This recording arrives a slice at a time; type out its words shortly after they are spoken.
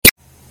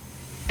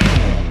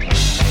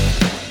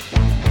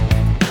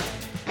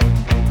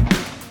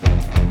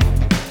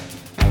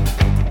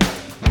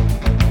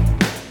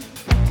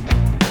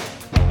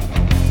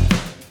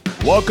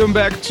Welcome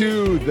back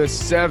to the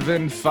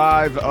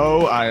 750.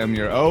 I am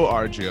your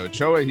RJ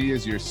Ochoa. He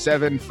is your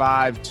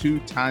 7'5",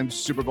 two-time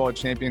Super Bowl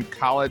champion,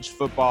 college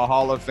football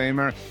Hall of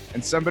Famer,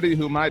 and somebody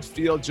who might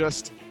feel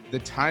just the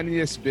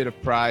tiniest bit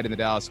of pride in the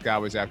Dallas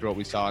Cowboys after what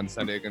we saw on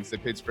Sunday against the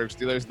Pittsburgh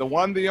Steelers. The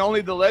one, the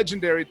only, the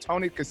legendary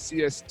Tony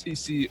Casillas.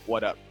 TC,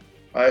 what up?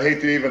 I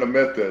hate to even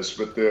admit this,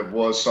 but there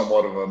was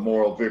somewhat of a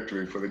moral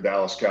victory for the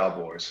Dallas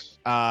Cowboys.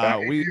 I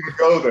hate to even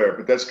go there,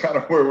 but that's kind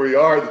of where we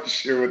are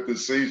this year with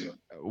this season.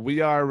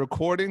 We are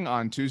recording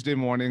on Tuesday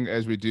morning,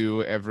 as we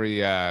do every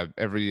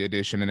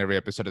edition and every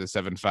episode of the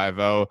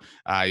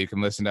 750. You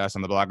can listen to us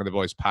on the Blog of the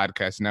Boys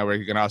podcast network.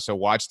 You can also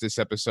watch this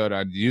episode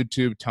on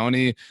YouTube.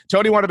 Tony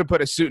wanted to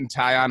put a suit and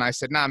tie on. I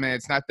said, nah, man,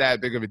 it's not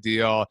that big of a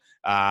deal.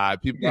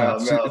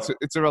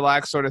 It's a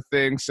relaxed sort of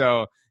thing.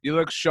 So you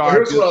look sharp.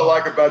 Here's what I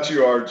like about you,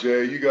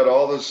 RJ. You got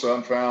all this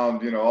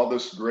unfound, all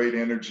this great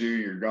energy.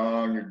 You're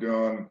gone. You're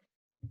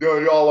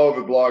doing all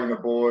over Blog of the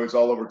Boys,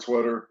 all over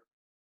Twitter.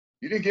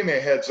 You didn't give me a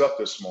heads up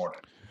this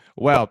morning.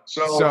 Well,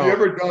 so have you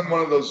ever done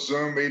one of those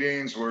Zoom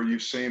meetings where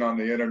you've seen on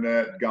the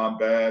internet gone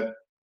bad?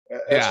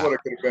 That's what it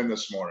could have been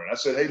this morning. I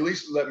said, hey, at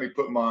least let me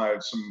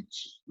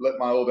let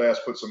my old ass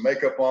put some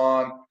makeup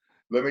on.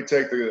 Let me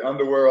take the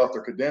underwear off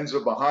the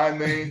cadenza behind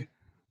me.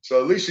 So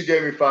at least you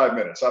gave me 5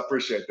 minutes. I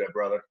appreciate that,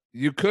 brother.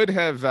 You could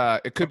have,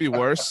 it could be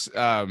worse.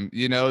 There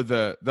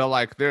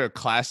are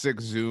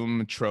classic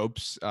Zoom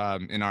tropes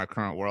in our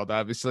current world,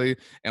 obviously.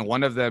 And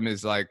one of them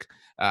is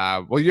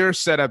your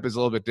setup is a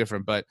little bit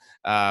different, but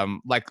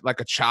like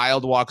a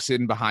child walks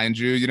in behind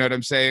you, you know what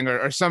I'm saying?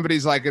 Or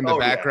somebody's like in the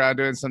background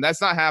doing something.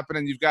 That's not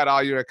happening. You've got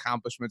all your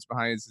accomplishments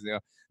behind you.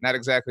 Not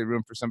exactly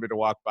room for somebody to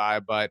walk by,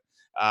 but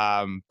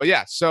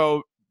yeah.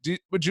 So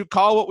would you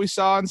call what we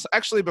saw?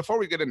 Actually, before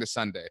we get into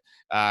Sunday,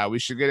 we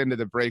should get into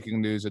the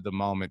breaking news of the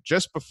moment.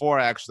 Just before,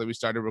 actually, we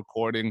started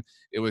recording,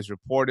 it was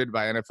reported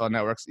by NFL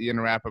Network's Ian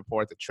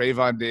Rappaport that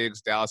Trevon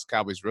Diggs, Dallas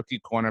Cowboys rookie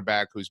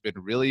cornerback, who's been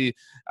really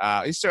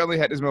he's certainly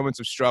had his moments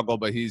of struggle,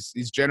 but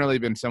he's generally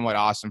been somewhat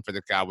awesome for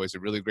the Cowboys. A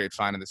really great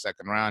find in the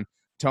second round.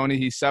 Tony,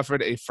 he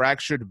suffered a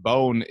fractured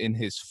bone in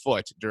his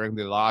foot during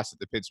the loss of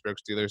the Pittsburgh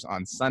Steelers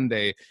on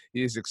Sunday.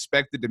 He is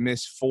expected to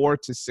miss 4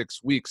 to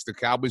 6 weeks. The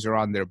Cowboys are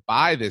on their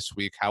bye this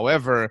week.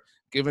 However,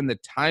 given the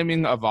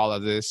timing of all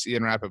of this,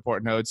 Ian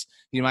Rappaport notes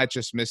he might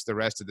just miss the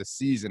rest of the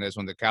season, as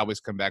when the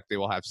Cowboys come back, they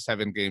will have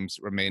 7 games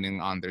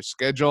remaining on their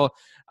schedule.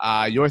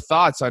 Your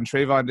thoughts on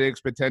Trevon Diggs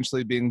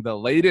potentially being the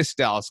latest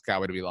Dallas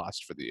Cowboy to be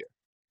lost for the year?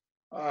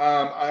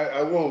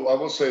 I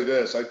will say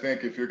this. I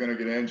think if you're going to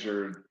get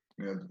injured,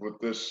 with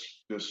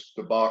this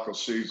debacle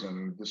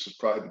season, this is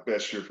probably the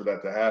best year for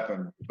that to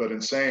happen. But in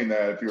saying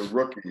that, if you're a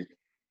rookie,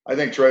 I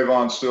think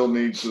Trevon still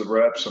needs the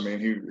reps. I mean,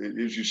 he,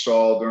 as you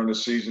saw during the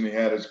season, he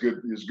had his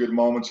good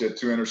moments. He had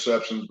 2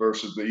 interceptions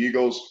versus the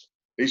Eagles.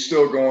 He's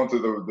still going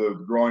through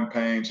the growing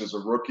pains as a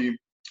rookie.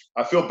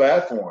 I feel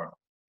bad for him.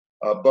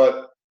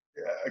 But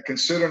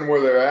considering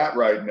where they're at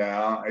right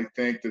now, I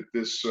think that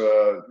this,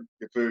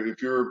 if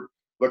you're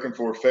looking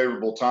for a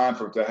favorable time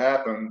for it to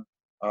happen,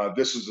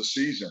 this is the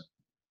season.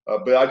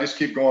 But I just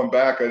keep going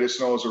back. I just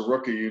know as a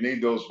rookie, you need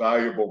those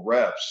valuable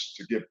reps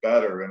to get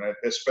better, and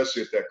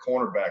especially at that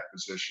cornerback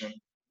position.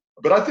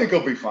 But I think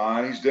he'll be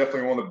fine. He's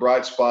definitely one of the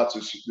bright spots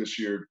this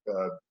year,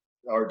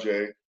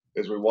 RJ,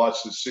 as we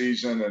watch the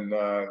season. And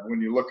when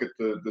you look at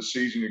the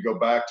season, you go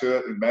back to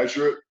it and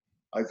measure it,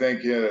 I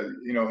think,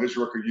 his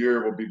rookie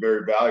year will be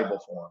very valuable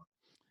for him.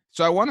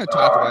 So I want to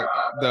talk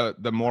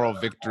about the moral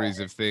victories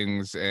of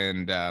things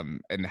and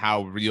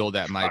how real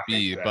that might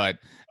be, but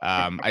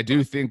I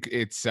do think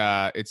it's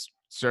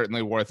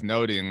certainly worth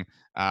noting.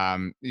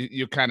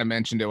 You kind of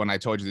mentioned it when I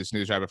told you this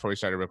news right before we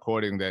started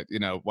recording that,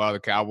 while the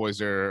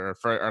Cowboys are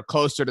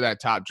closer to that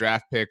top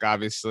draft pick,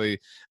 obviously,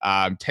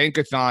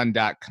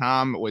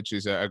 tankathon.com, which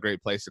is a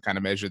great place to kind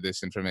of measure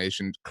this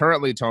information.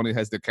 Currently, Tony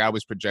has the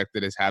Cowboys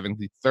projected as having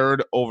the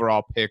 3rd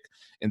overall pick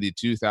in the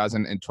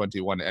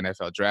 2021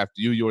 NFL draft.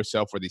 You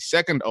yourself were the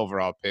 2nd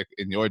overall pick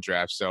in your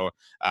draft. So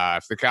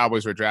if the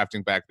Cowboys were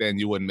drafting back then,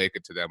 you wouldn't make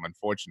it to them,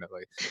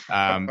 unfortunately.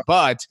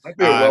 But I'd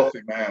be a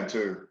wealthy man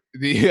too.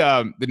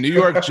 The New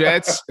York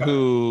Jets,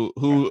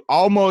 who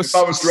almost,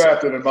 if I was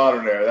drafted in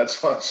modern era, that's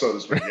fun, so to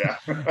speak. Yeah.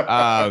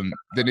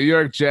 The New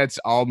York Jets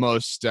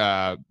almost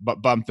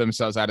bumped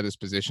themselves out of this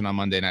position on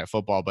Monday Night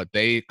Football, but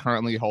they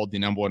currently hold the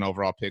number 1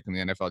 overall pick in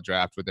the NFL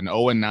draft with an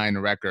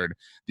 0-9 record.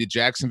 The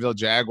Jacksonville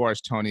Jaguars,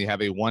 Tony,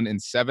 have a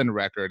 1-7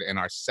 record and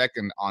are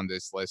 2nd on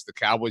this list. The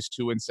Cowboys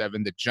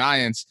 2-7. The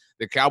Giants,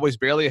 the Cowboys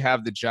barely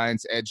have the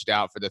Giants edged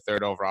out for the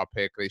 3rd overall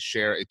pick. They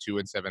share a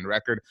 2-7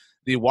 record.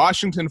 The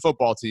Washington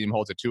football team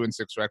holds a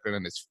 2-6 record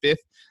and is 5th.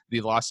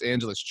 The Los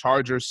Angeles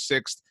Chargers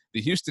 6th.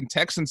 The Houston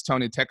Texans,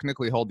 Tony,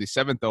 technically hold the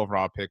 7th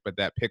overall pick, but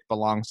that pick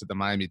belongs to the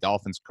Miami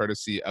Dolphins,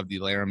 courtesy of the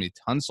Laramie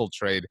Tunsil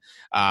trade.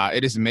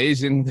 It is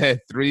amazing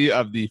that 3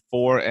 of the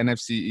 4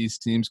 NFC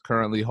East teams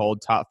currently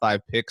hold top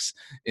 5 picks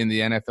in the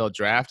NFL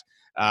draft.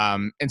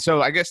 And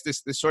so I guess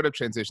this sort of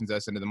transitions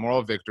us into the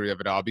moral victory of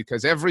it all,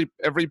 because every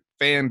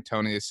fan,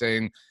 Tony, is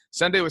saying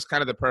Sunday was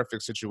kind of the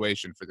perfect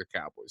situation for the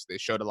Cowboys. They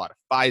showed a lot of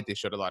fight. They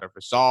showed a lot of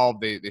resolve.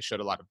 They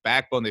showed a lot of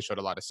backbone. They showed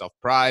a lot of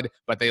self-pride,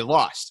 but they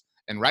lost.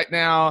 And right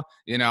now,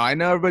 I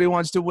know everybody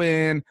wants to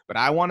win, but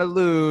I want to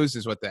lose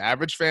is what the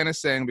average fan is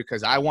saying,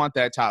 because I want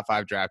that top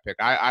 5 draft pick.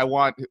 I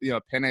want,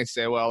 Penei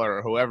Sewell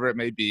or whoever it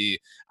may be.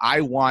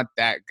 I want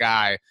that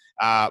guy.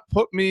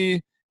 Put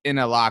me in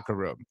a locker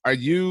room. Are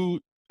you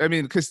 – I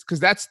mean, because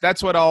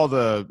that's what all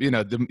the,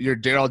 your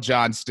Daryl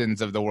Johnstons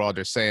of the world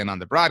are saying on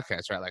the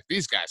broadcast, right? Like,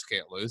 these guys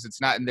can't lose.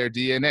 It's not in their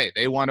DNA.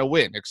 They want to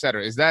win, et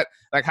cetera. Is that,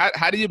 like,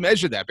 how do you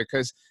measure that?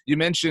 Because you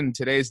mentioned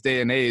today's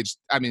day and age.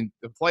 I mean,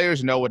 the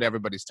players know what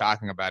everybody's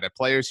talking about.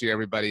 Players hear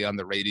everybody on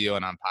the radio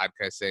and on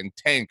podcasts saying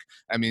tank.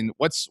 I mean,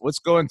 what's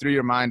going through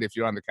your mind if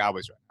you're on the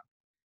Cowboys right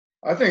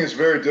now? I think it's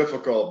very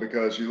difficult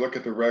because you look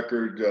at the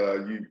record,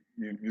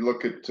 you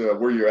look at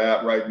where you're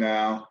at right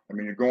now. I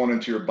mean, you're going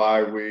into your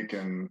bye week,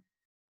 and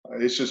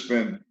it's just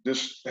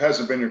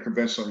hasn't been your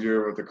conventional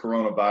year with the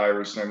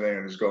coronavirus and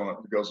everything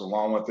that goes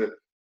along with it.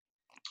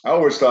 I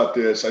always thought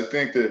this. I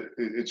think that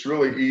it's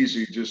really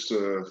easy just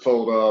to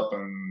fold up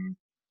and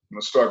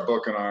start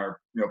booking our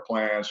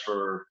plans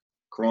for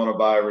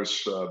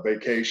coronavirus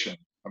vacation.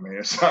 I mean,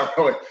 it's not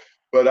really.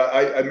 But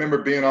I remember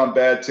being on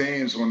bad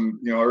teams when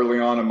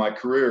early on in my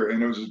career,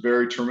 and it was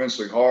very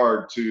tremendously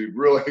hard to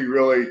really,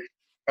 really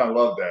kind of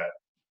love that.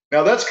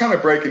 Now, that's kind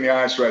of breaking the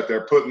ice right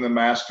there, putting the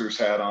Masters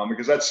hat on,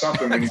 because that's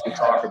something we need to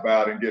talk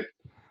about and get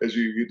as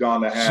you don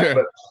the hat.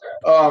 Sure.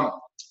 But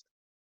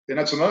and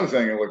that's another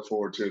thing I look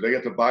forward to. They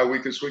get the bye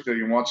week this week. They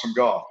can watch some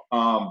golf.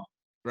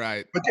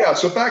 Right. But, yeah,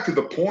 so back to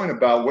the point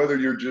about whether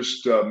you're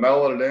just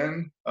mellowing it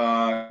in,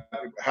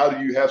 how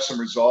do you have some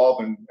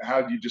resolve, and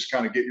how do you just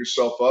kind of get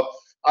yourself up?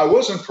 I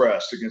was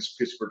impressed against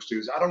Pittsburgh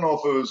Steelers. I don't know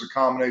if it was a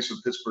combination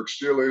of Pittsburgh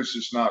Steelers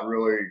just not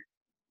really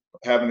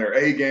having their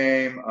A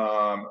game,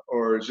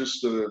 or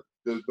just the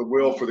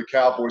will for the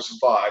Cowboys to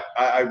fight.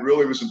 I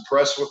really was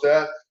impressed with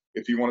that.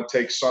 If you want to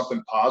take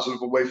something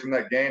positive away from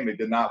that game, they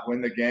did not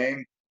win the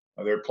game.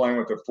 They're playing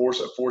with a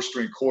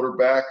four-string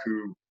quarterback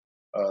who,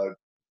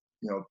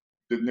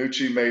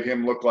 DiNucci made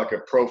him look like a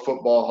pro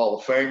football Hall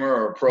of Famer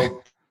or a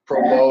pro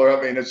bowler.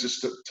 I mean, it's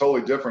just a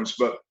totally different.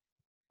 But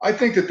I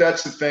think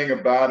that's the thing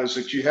about it, is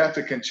that you have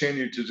to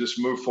continue to just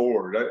move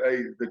forward.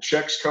 The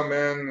checks come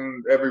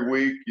in every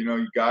week.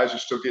 You guys are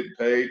still getting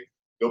paid.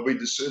 There'll be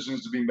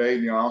decisions to be made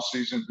in the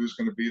offseason, who's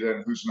going to be there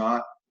and who's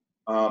not.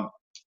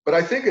 But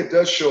I think it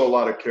does show a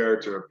lot of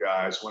character of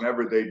guys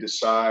whenever they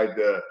decide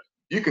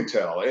you can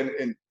tell.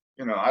 And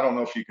I don't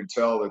know if you can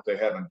tell that they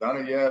haven't done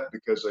it yet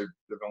because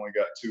they've only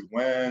got 2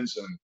 wins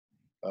and,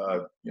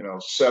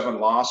 7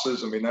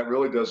 losses. I mean, that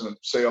really doesn't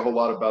say a whole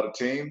lot about a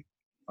team.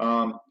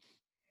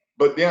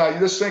 But, yeah,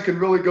 this thing can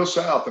really go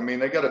south. I mean,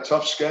 they got a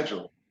tough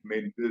schedule. I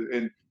mean,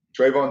 and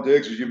Trevon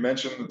Diggs, as you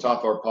mentioned at the top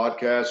of our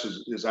podcast,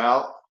 is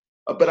out.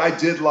 But I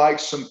did like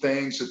some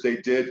things that they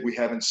did we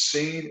haven't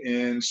seen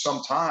in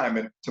some time.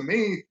 And to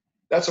me,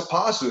 that's a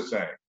positive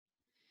thing.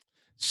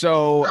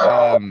 So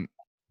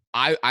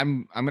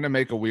I'm going to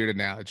make a weird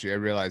analogy. I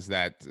realize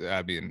that.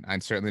 I mean, I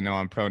certainly know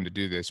I'm prone to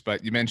do this,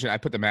 but you mentioned I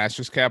put the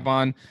Masters cap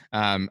on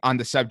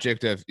the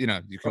subject of, you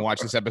can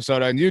watch this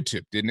episode on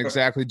YouTube. Didn't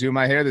exactly do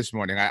my hair this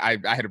morning. I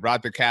had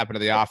brought the cap into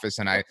the office,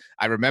 and I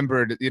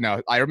remembered,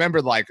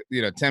 like,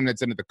 10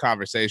 minutes into the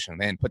conversation,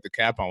 man, put the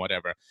cap on,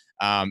 whatever.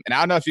 And I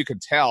don't know if you can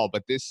tell,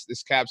 but this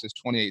cap says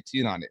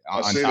 2018 on it,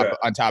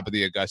 on top of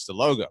the Augusta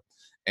logo.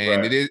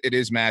 And right. It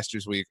is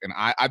Masters Week, and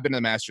I've been to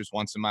the Masters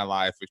once in my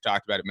life. We've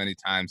talked about it many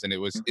times, and it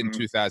was in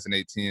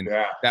 2018.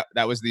 Yeah.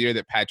 That was the year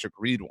that Patrick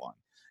Reed won.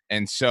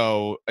 And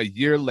so a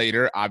year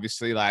later,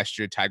 obviously last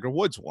year, Tiger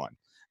Woods won.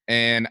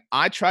 And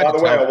I tried to. By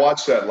the way, I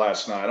watched that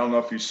last night. I don't know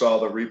if you saw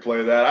the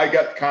replay of that. I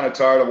got kind of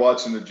tired of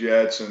watching the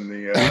Jets and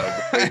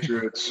the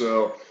Patriots,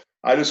 so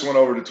I just went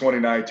over to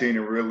 2019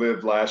 and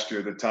relived last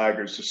year. The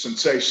Tigers, a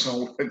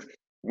sensational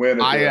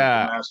win at the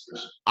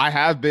Masters. I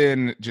have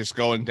been just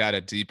going down a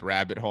deep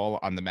rabbit hole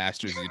on the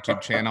Masters YouTube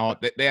channel.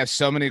 They have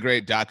so many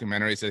great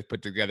documentaries they've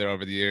put together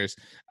over the years.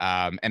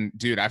 And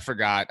dude, I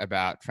forgot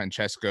about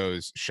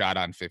Francesco's shot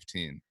on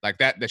 15. Like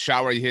that, the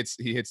shot where he hits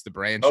the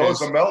branches. Oh, it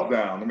was a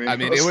meltdown. I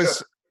mean, it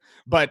was.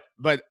 But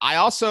I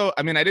also,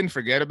 I didn't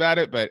forget about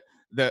it. But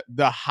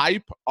the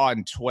hype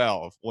on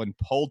 12 when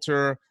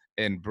Poulter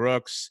and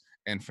Brooks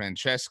and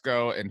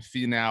Francesco and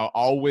Finau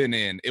all went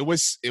in, it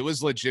was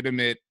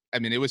legitimate.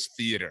 It was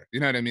theater.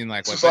 You know what I mean?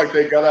 Like, it's like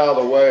they got out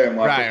of the way. I'm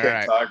like,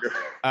 right.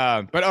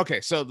 Tiger. But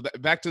okay, so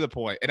back to the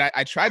point. And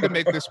I tried to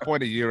make this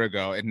point a year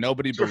ago, and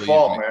nobody believed me. It's your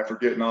fault, me. man, for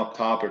getting off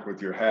topic with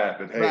your hat.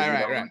 But hey,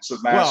 right. It's the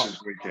Masters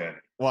weekend.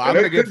 Well, I'm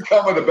going to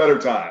come with a better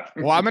time.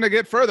 Well, I'm going to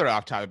get further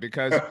off topic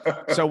because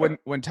so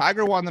when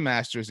Tiger won the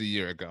Masters a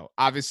year ago,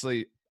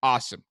 obviously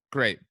awesome,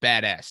 great,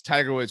 badass.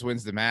 Tiger Woods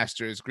wins the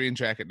Masters, green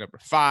jacket number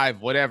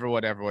 5,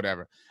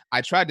 whatever. I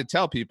tried to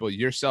tell people,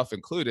 yourself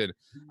included,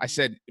 I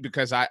said,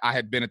 because I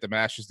had been at the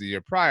Masters the year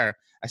prior,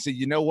 I said,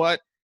 you know what?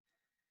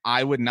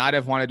 I would not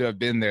have wanted to have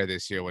been there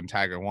this year when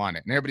Tiger won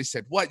it. And everybody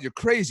said, what? You're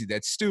crazy.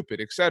 That's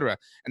stupid, etc.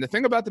 And the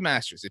thing about the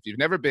Masters, if you've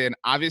never been,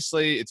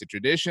 obviously it's a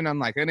tradition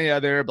unlike any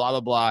other, blah, blah,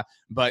 blah,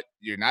 but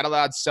you're not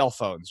allowed cell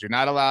phones. You're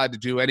not allowed to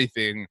do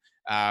anything.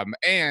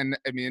 And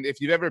I mean,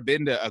 if you've ever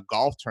been to a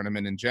golf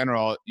tournament in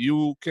general,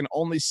 you can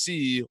only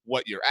see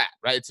what you're at,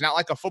 right? It's not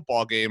like a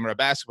football game or a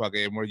basketball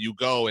game where you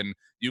go and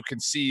you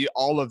can see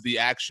all of the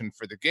action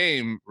for the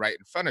game right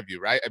in front of you,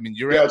 right? I mean,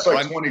 you're it's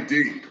like 20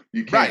 deep.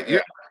 You can't.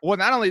 Right. Well,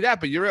 not only that,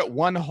 but you're at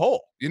one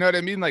hole. You know what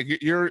I mean? Like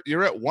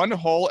you're at one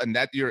hole, and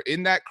that you're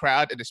in that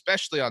crowd, and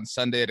especially on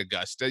Sunday at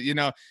Augusta,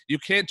 you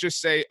can't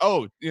just say,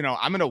 "Oh,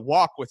 I'm going to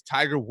walk with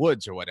Tiger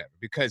Woods or whatever,"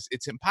 because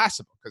it's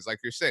impossible. Because, like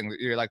you're saying,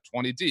 you're like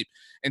 20 deep,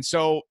 and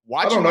so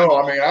watching. I don't know.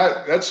 I mean,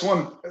 that's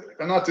one.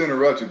 Not to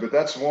interrupt you, but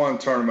that's one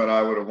tournament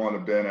I would have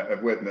wanted to been a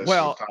witness.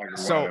 Well, Tiger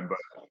so winning, but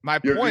my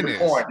point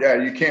is,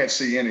 you can't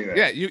see anything.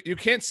 Yeah, you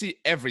can't see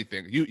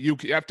everything. You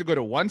have to go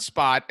to one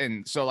spot,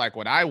 and so like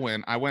when I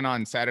went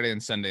on Saturday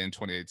and Sunday in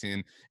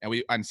 2018,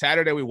 and on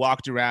Saturday we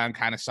walked around,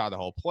 kind of saw the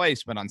whole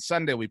place, but on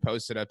Sunday we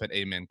posted up at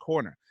Amen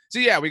Corner. So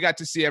yeah, we got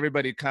to see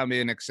everybody come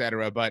in,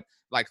 etc. But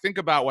like, think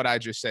about what I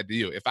just said to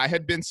you. If I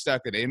had been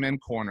stuck at Amen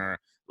Corner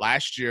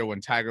last year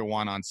when Tiger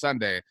won on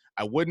Sunday,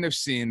 I wouldn't have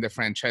seen the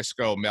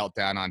Francesco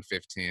meltdown on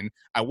 15.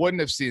 I wouldn't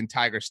have seen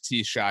Tiger's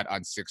tee shot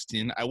on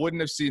 16. I wouldn't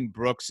have seen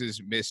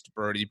Brooks's missed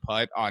birdie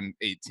putt on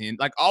 18.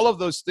 Like, all of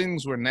those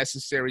things were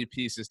necessary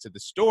pieces to the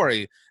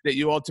story that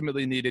you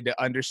ultimately needed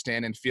to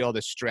understand and feel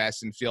the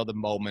stress and feel the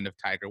moment of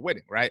Tiger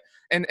winning, right?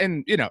 And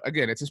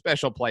again, it's a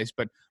special place.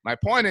 But my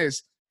point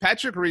is,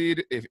 Patrick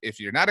Reed, if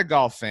you're not a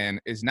golf fan,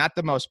 is not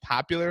the most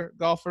popular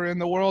golfer in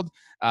the world,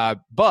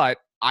 but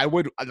I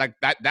would like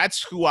that.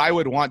 That's who I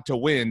would want to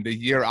win the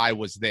year I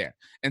was there.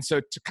 And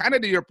so, to kind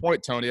of to your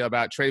point, Tony,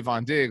 about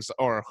Trevon Diggs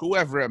or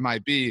whoever it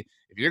might be,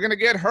 if you're gonna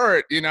get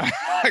hurt,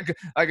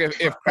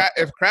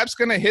 if crap's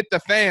gonna hit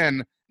the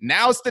fan,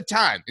 now's the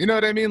time. You know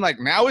what I mean? Like,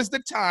 now is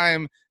the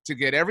time to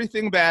get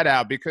everything bad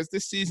out, because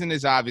this season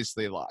is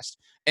obviously lost.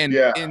 And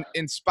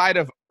in spite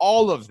of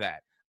all of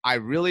that, I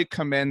really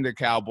commend the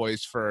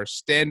Cowboys for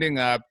standing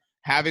up,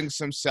 having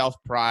some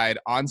self-pride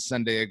on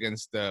Sunday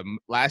against the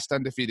last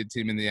undefeated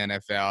team in the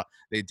NFL.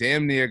 They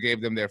damn near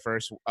gave them their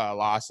first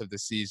loss of the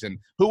season.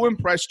 Who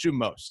impressed you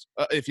most?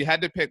 If you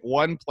had to pick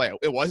one player,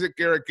 it wasn't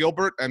Garrett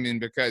Gilbert. I mean,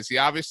 because he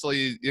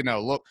obviously,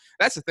 look,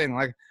 that's the thing.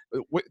 Like,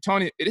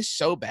 Tony, it is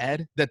so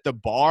bad that the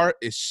bar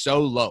is so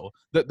low.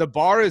 The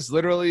bar is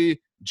literally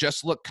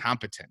just look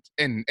competent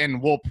and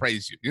we'll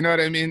praise you. You know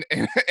what I mean?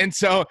 And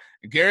so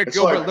Garrett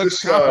Gilbert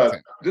looks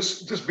competent.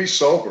 Just be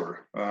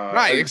sober.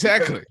 Right,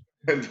 exactly.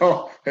 And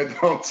don't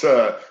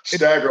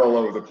stagger all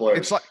over the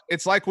place.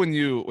 It's like when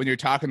you're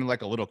talking to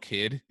like a little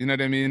kid, you know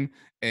what I mean?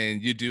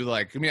 And you do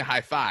like, give me a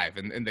high five,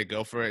 and they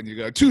go for it, and you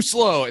go too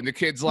slow, and the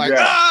kid's like,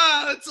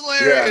 that's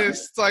hilarious. Yeah.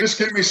 It's like, just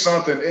give me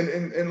something.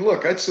 And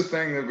look, that's the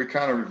thing that we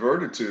kind of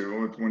reverted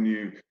to when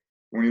you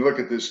look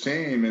at this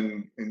team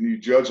and you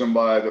judge them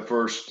by the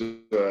first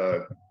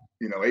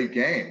 8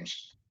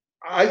 games.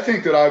 I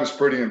think that I was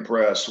pretty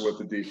impressed with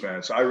the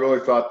defense. I really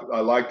thought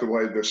I liked the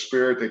way the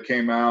spirit that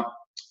came out.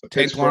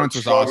 Tank Lawrence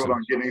was awesome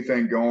on getting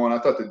anything going. I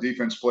thought the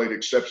defense played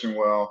exceptionally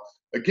well.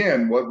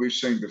 Again, what we've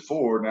seen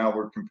before. Now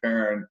we're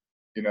comparing,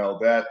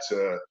 that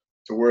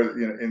to where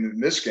in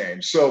this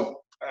game.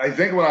 So I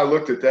think when I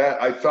looked at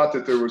that, I thought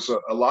that there was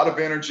a lot of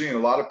energy and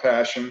a lot of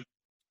passion.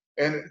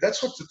 And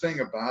that's what the thing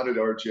about it,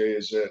 RJ,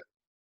 is that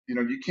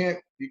you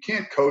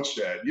can't coach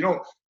that.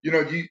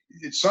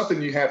 It's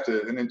something you have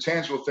to, an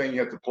intangible thing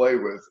you have to play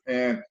with.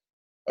 And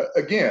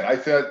again, I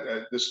thought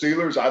the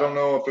Steelers, I don't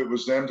know if it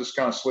was them just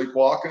kind of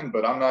sleepwalking,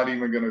 but I'm not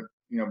even going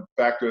to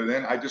factor it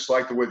in. I just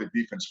like the way the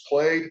defense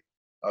played.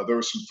 There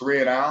were some 3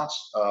 and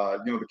outs.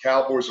 The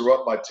Cowboys are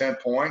up by 10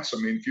 points. I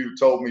mean, if you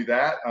told me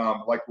that,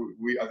 like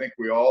I think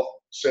we all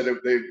said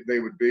they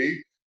would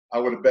be, I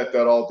would have bet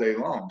that all day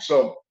long.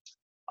 So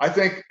I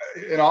think,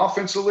 and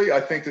offensively, I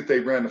think that they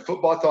ran the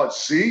football. I thought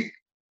Zeke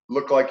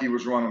looked like he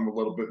was running a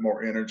little bit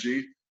more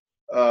energy.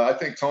 I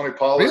think Tony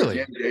Pollard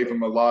again gave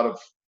him a lot of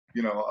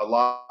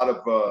had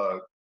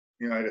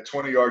a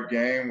 20-yard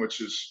game,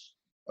 which is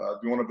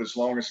one of his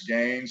longest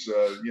gains,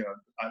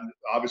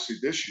 obviously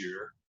this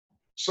year.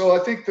 So I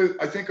think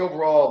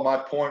overall my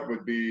point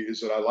would be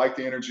is that I like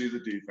the energy of the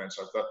defense.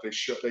 I thought they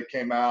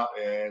came out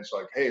and it's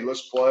like, hey,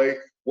 let's play.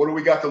 What do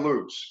we got to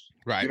lose?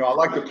 Right. I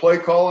like the play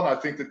calling. I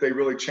think that they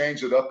really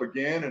changed it up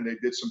again and they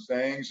did some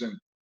things. And,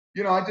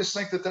 I just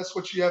think that that's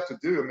what you have to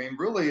do. I mean,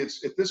 really,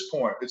 it's at this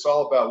point, it's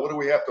all about what do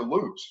we have to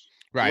lose?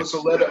 Right. Let's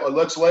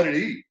let it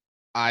eat.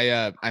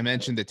 I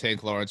mentioned that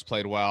Tank Lawrence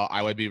played well.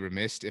 I would be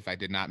remiss if I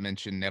did not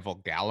mention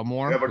Neville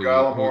Gallimore.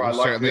 Who I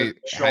like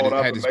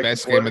certainly had his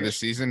best game of the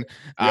season.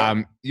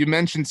 Yeah. You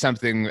mentioned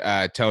something,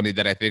 Tony,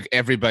 that I think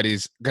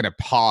everybody's gonna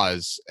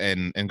pause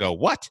and go,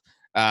 what?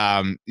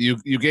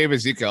 You gave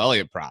Ezekiel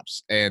Elliott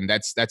props, and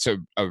that's a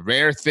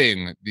rare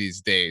thing these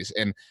days.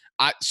 And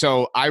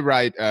I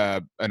write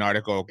an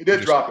article. He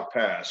did drop a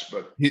pass,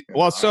 but I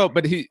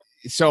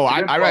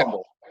read.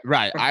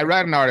 Right. I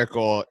read an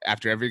article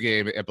after every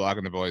game at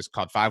Blogging the Boys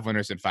called 5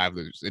 Winners and 5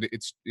 Losers.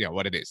 It's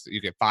what it is.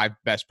 You get 5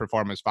 best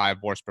performers, 5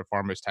 worst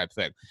performers type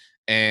thing.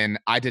 And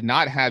I did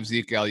not have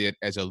Zeke Elliott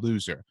as a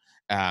loser.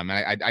 And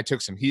I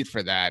took some heat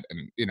for that,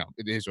 and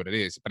it is what it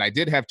is. But I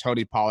did have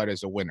Tony Pollard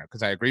as a winner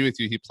because I agree with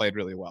you. He played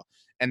really well.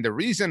 And the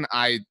reason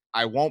I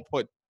won't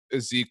put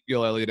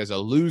Ezekiel Elliott as a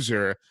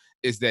loser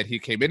is that he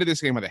came into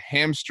this game with a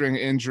hamstring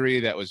injury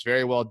that was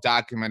very well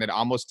documented,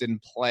 almost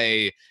didn't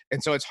play.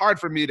 And so it's hard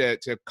for me to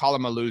call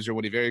him a loser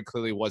when he very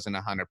clearly wasn't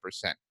 100%.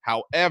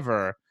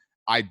 However,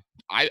 I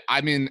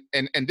mean,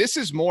 and this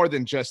is more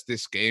than just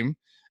this game.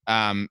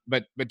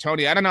 But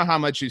Tony, I don't know how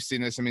much you've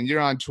seen this. I mean, you're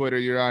on Twitter,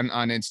 you're on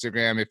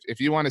Instagram. If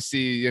you want to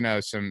see,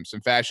 some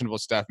fashionable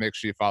stuff, make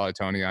sure you follow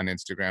Tony on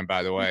Instagram,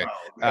 by the way.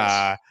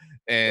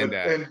 And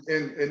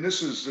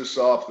this is just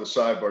off the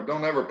sidebar.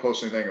 Don't ever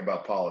post anything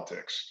about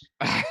politics.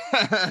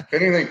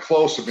 Anything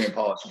close to being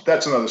politics.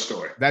 That's another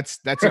story. That's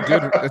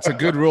a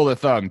good rule of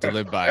thumb to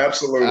live by.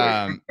 Absolutely.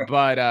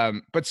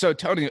 But so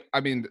Tony, I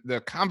mean, the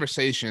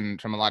conversation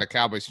from a lot of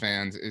Cowboys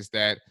fans is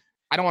that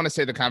I don't want to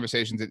say the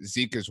conversation that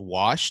Zeke is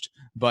washed,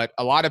 but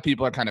a lot of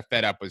people are kind of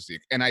fed up with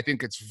Zeke. And I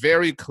think it's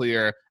very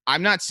clear.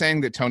 I'm not saying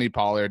that Tony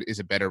Pollard is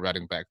a better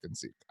running back than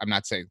Zeke. I'm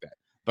not saying that.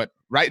 But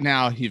right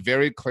now, he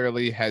very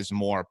clearly has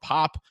more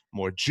pop,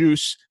 more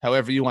juice,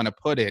 however you want to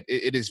put it.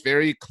 It is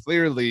very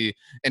clearly,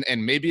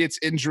 and maybe it's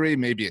injury,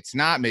 maybe it's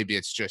not, maybe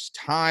it's just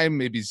time,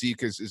 maybe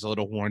Zeke is a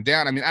little worn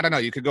down. I mean, I don't know.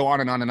 You could go on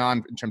and on and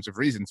on in terms of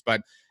reasons,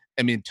 but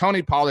I mean,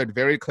 Tony Pollard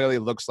very clearly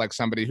looks like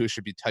somebody who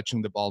should be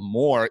touching the ball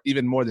more,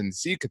 even more than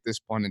Zeke at this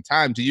point in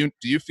time. Do you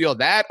feel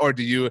that, or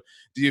do you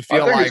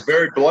feel I think it's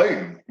very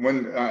blatant?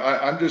 When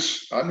I'm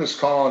just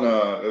calling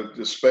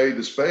the spade,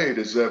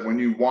 is that when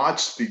you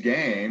watch the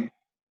game,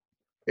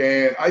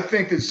 and I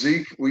think that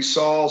Zeke, we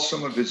saw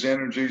some of his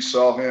energy,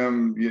 saw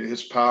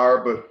his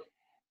power, but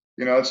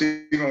it's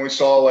even we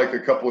saw like a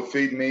couple of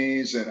feed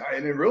me's, and I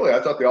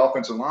thought the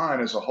offensive line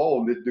as a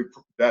whole didn't do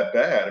that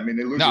bad. I mean,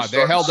 they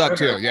held up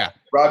too, yeah.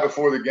 Right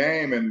before the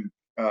game, and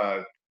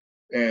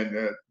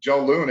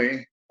Joe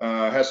Looney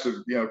has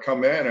to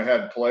come in and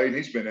hadn't played, and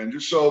he's been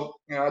injured, so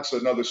that's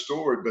another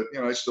story. But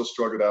they still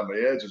struggled out on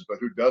the edges. But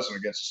who doesn't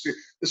against the Steelers?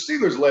 The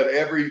Steelers led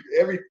every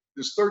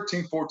there's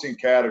 13, 14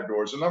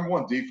 categories, the number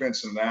one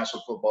defense in the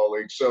National Football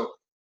League. So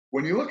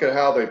when you look at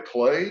how they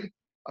played,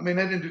 I mean,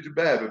 they didn't do too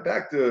bad. But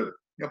back to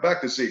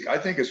Zeke, I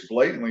think it's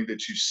blatantly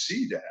that you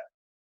see that.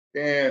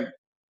 And,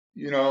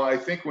 I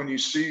think when you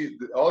see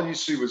 – all you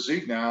see with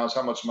Zeke now is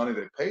how much money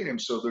they paid him,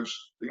 so they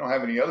don't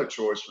have any other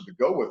choice but to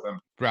go with him.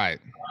 Right.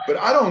 But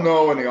I don't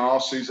know in the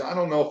offseason, I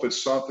don't know if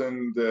it's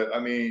something that –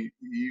 I mean,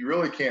 you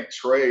really can't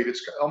trade.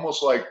 It's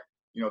almost like,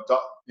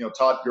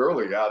 Todd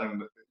Gurley out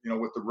in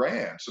with the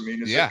Rams. I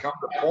mean, it's come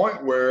to a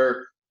point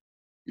where,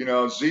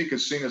 Zeke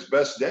has seen his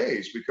best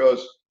days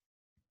because,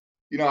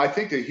 I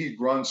think that he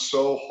runs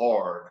so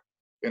hard.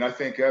 And I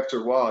think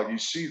after a while, you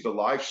see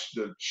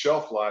the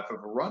shelf life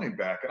of a running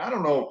back. And I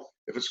don't know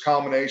if it's a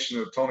combination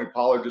of Tony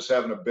Pollard just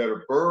having a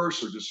better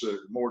burst or just a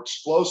more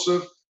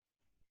explosive,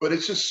 but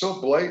it's just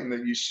so blatant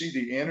that you see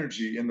the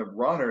energy in the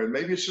runner. And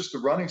maybe it's just the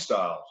running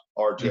style,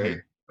 RJ. Mm-hmm.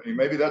 I mean,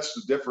 maybe that's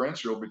the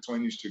differential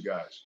between these two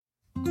guys.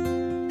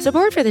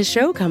 Support for this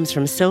show comes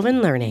from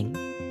Sylvan Learning.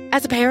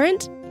 As a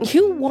parent,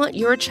 you want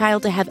your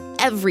child to have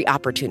every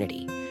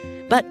opportunity,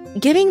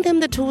 but giving them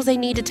the tools they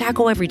need to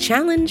tackle every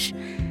challenge,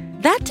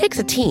 that takes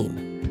a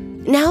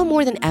team. Now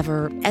more than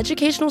ever,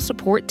 educational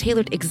support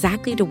tailored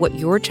exactly to what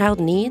your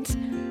child needs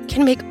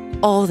can make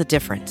all the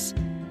difference.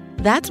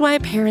 That's why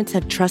parents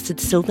have trusted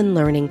Sylvan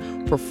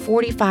Learning for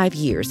 45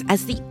 years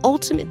as the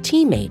ultimate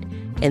teammate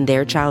in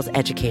their child's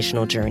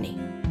educational journey,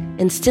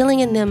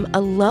 instilling in them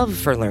a love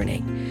for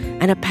learning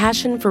and a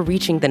passion for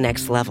reaching the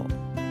next level.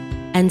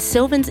 And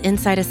Sylvan's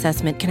Insight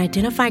Assessment can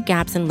identify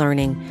gaps in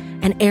learning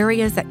and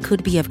areas that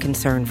could be of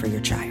concern for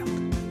your child.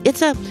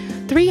 It's a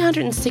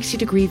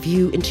 360-degree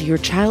view into your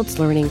child's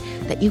learning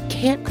that you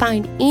can't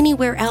find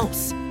anywhere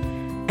else,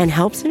 and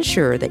helps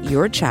ensure that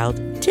your child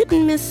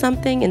didn't miss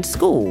something in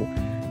school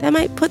that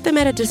might put them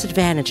at a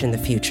disadvantage in the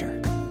future.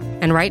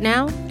 And right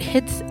now,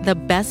 it's the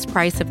best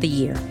price of the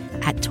year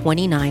at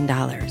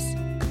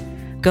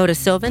 $29. Go to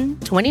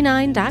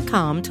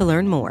sylvan29.com to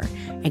learn more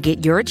and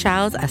get your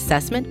child's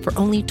assessment for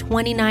only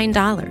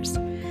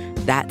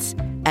 $29. That's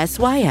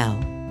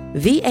SYLVAN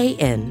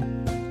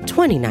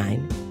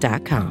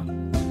 29.com.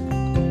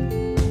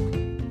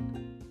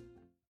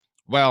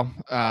 Well,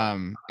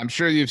 I'm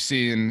sure you've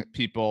seen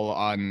people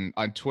on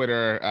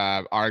Twitter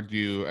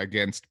argue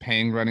against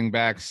paying running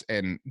backs.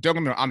 And don't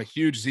get me wrong, I'm a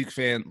huge Zeke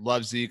fan,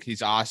 love Zeke.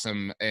 He's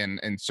awesome and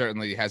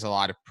certainly has a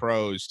lot of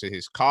pros to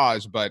his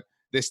cause. But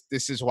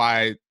this is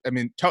why, I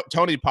mean,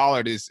 Tony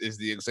Pollard is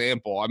the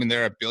example. I mean,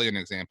 there are a billion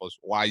examples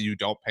why you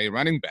don't pay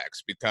running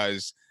backs,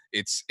 because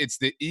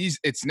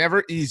It's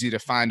never easy to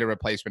find a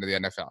replacement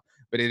in the NFL,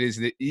 but it is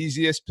the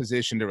easiest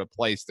position to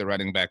replace the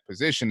running back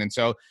position. And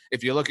so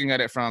if you're looking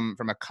at it from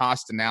a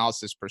cost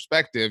analysis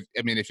perspective,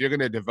 I mean, if you're going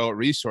to devote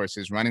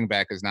resources, running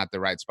back is not the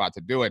right spot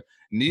to do it.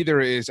 Neither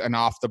is an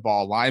off the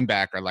ball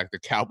linebacker like the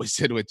Cowboys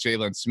did with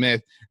Jalen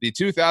Smith. The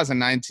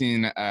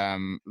 2019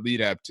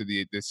 lead up to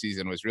the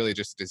season was really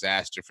just a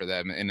disaster for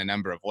them in a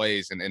number of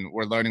ways. And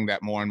we're learning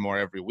that more and more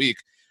every week.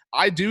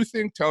 I do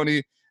think,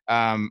 Tony,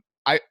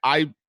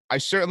 I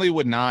certainly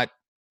would not,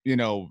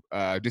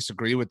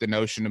 disagree with the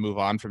notion to move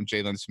on from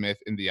Jalen Smith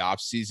in the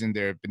offseason.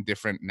 There have been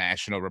different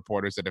national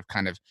reporters that have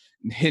kind of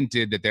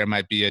hinted that there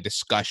might be a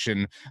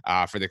discussion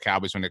for the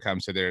Cowboys when it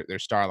comes to their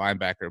star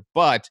linebacker.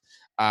 But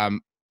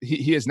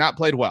he has not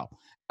played well.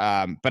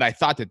 But I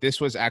thought that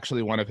this was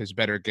actually one of his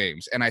better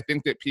games. And I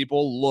think that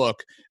people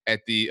look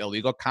at the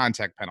illegal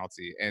contact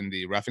penalty and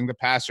the roughing the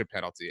passer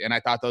penalty, and I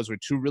thought those were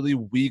two really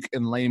weak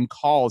and lame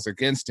calls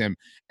against him.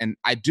 And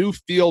I do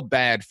feel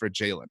bad for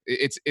Jalen.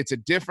 It's a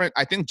different –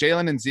 I think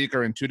Jalen and Zeke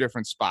are in two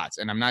different spots,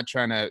 and I'm not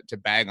trying to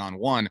bag on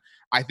one.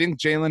 I think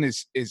Jalen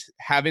is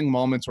having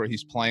moments where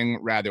he's playing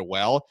rather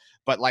well,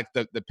 but like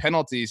the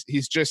penalties,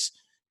 he's just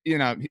 – you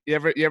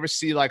ever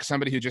see like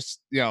somebody who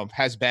just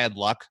has bad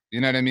luck? You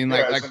know what I mean?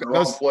 Like in the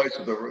those wrong place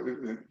at the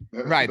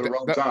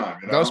wrong time.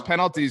 Those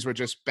penalties were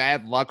just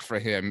bad luck for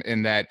him.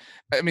 In that,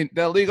 I mean,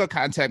 the illegal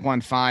contact one,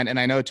 fine, and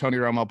I know Tony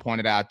Romo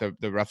pointed out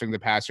the roughing the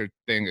passer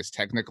thing is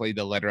technically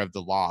the letter of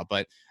the law,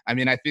 but I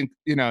mean, I think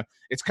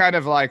it's kind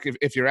of like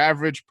if your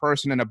average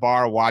person in a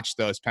bar watched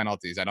those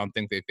penalties, I don't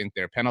think they think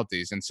they're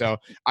penalties, and so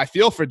I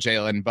feel for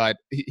Jalen, but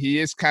he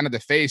is kind of the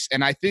face,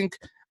 and I think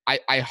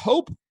I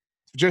hope,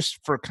 just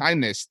for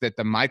kindness, that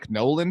the Mike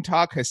Nolan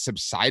talk has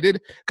subsided.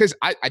 Because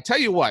I tell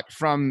you what,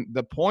 from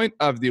the point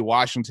of the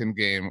Washington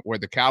game where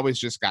the Cowboys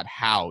just got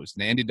housed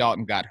and Andy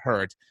Dalton got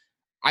hurt,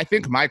 I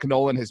think Mike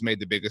Nolan has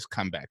made the biggest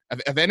comeback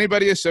of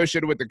anybody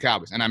associated with the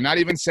Cowboys. And I'm not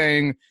even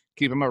saying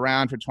keep him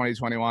around for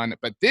 2021,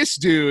 but this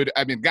dude,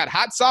 I mean, got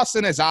hot sauce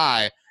in his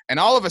eye, and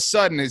all of a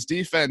sudden his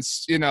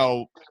defense,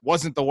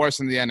 wasn't the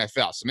worst in the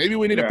NFL. So maybe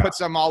we need to put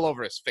some all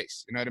over his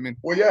face. You know what I mean?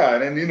 Well, yeah.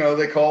 And then,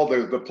 they called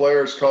the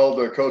players called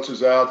the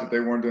coaches out that they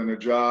weren't doing their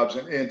jobs.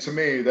 And to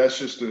me, that's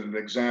just an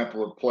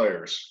example of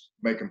players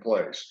making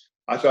plays.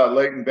 I thought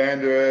Leighton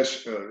Vander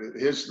Esch,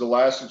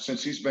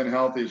 since he's been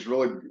healthy, has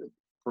really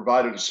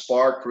provided a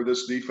spark for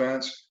this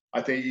defense.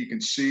 I think you can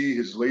see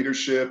his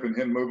leadership and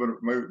him moving.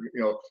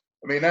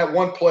 I mean, that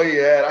one play he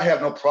had, I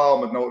have no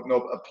problem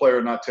with a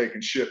player not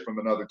taking shit from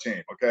another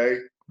team, okay?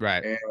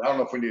 Right. And I don't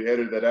know if we need to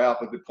edit that out,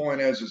 but the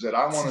point is that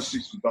I want to see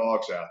some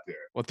dogs out there.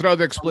 Well, throw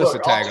the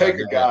explicit tag on. I'll take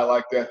a guy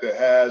like that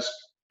has,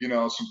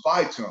 some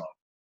fight to him.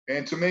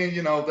 And to me,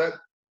 that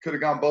could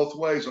have gone both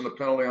ways on the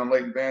penalty on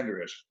Leighton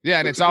Vander Esch. Yeah,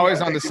 and it's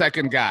always on the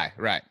second guy,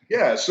 right?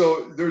 Yeah,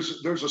 so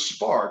there's a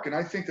spark, and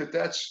I think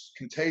that's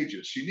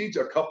contagious. You need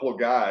a couple of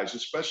guys,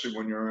 especially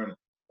when you're in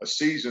a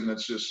season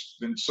that's just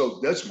been so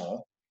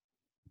dismal,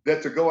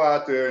 that to go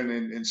out there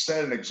and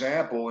set an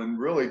example and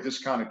really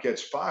just kind of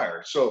catch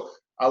fire. So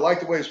I like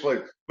the way he's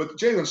played. But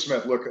Jalen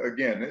Smith, look,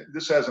 again,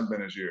 this hasn't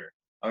been his year.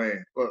 I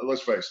mean,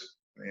 let's face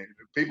it. I mean,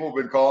 people have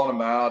been calling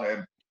him out,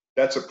 and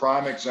that's a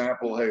prime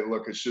example. Hey,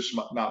 look, it's just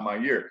not my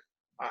year.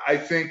 I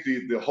think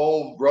the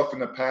whole roughing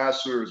the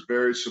passer is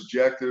very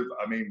subjective.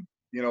 I mean,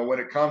 when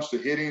it comes to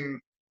hitting,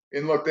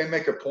 and look, they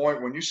make a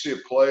point when you see a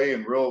play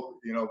in real,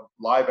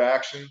 live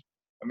action.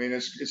 I mean,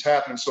 it's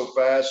happening so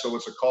fast, so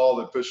it's a call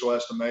the official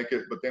has to make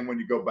it. But then when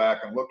you go back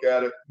and look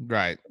at it,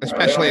 right,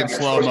 especially in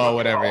slow-mo,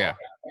 whatever,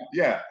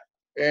 yeah.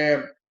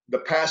 And the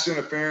pass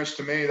interference,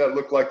 to me, that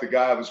looked like the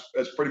guy was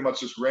pretty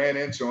much just ran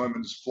into him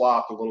and just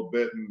flopped a little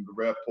bit, and the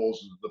ref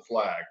pulls the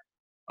flag.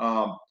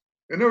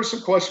 And there were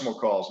some questionable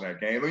calls in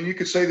that game. I mean, you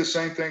could say the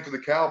same thing for the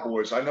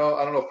Cowboys. I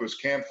don't know if it was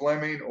Cam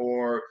Fleming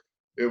or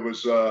it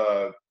was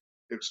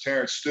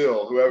Terrence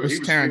Steele. Whoever it was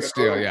Terrence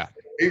Steele, yeah.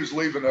 He was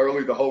leaving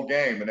early the whole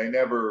game, and they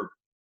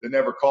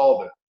never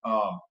called it.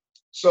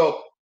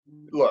 So,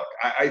 look,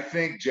 I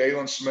think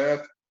Jalen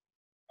Smith,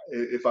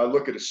 if I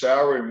look at his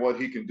salary and what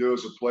he can do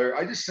as a player,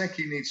 I just think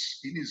he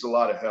needs a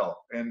lot of help.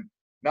 And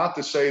not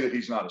to say that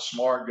he's not a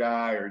smart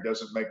guy or he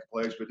doesn't make the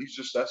plays, but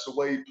that's the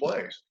way he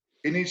plays.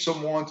 He needs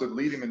someone to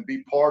lead him and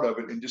be part of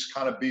it and just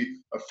kind of be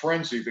a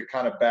frenzy that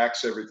kind of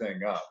backs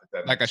everything up.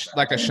 Like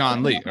a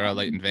Sean Lee or a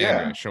Leighton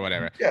Vander Esch or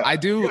whatever. Yeah. I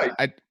do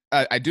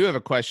have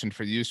a question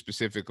for you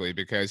specifically,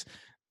 because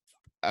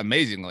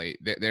amazingly,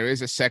 there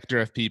is a sector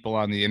of people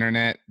on the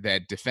internet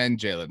that defend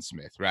Jalen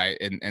Smith, right?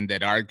 And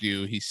that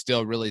argue he's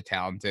still really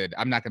talented.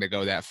 I'm not going to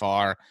go that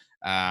far.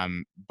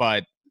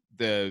 But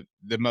the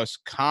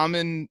most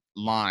common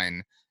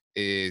line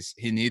is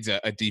he needs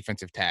a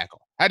defensive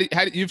tackle. How do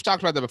you've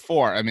talked about that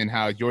before? I mean,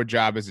 how your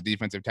job as a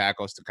defensive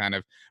tackle is to kind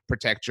of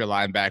protect your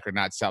linebacker,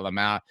 not sell him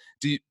out.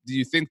 Do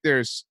you think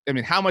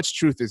how much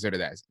truth is there to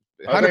that?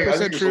 100% I think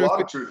there's truth? a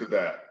lot of truth to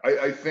that.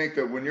 I think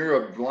that when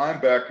you're a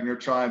linebacker and you're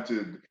trying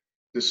to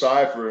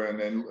decipher and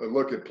then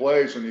look at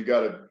plays, and you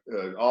got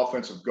an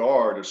offensive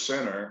guard, a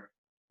center,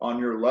 on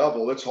your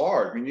level, it's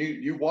hard. I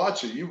mean, you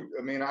watch it.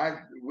 A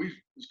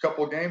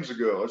couple of games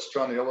ago, I was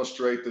trying to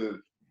illustrate the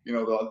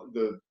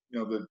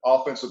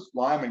offensive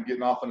lineman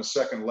getting off on the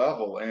second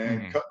level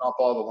and cutting off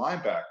all the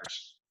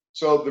linebackers.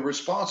 So the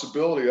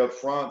responsibility up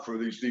front for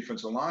these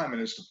defensive linemen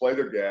is to play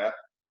their gap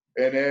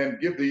and then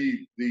give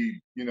to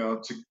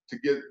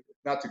get,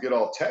 not to get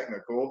all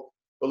technical,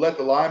 but let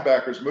the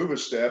linebackers move a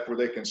step where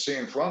they can see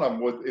in front of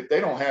them. If they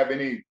don't have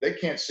they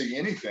can't see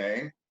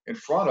anything in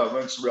front of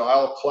them, it's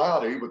real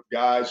cloudy with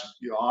guys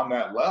on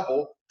that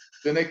level,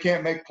 then they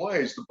can't make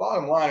plays. The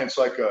bottom line, it's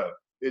like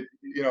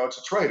it's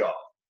a trade-off.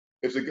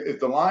 If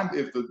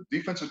the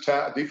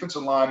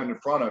defensive lineman in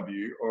front of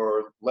you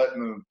or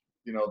letting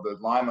the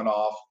lineman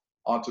off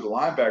onto the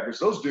linebackers,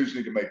 those dudes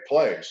need to make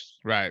plays.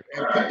 Right.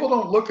 And people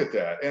don't look at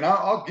that. And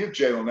I'll give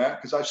Jalen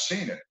that because I've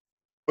seen it.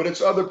 But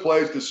it's other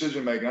plays,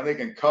 decision making. I think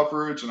in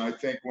coverage, and I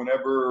think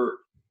whenever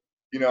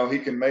he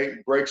can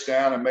breaks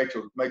down and makes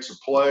a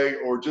play,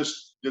 or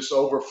just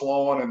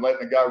overflowing and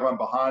letting the guy run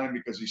behind him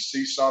because he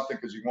sees something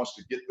because he wants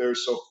to get there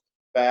so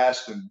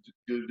fast and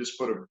just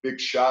put a big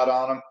shot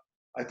on him.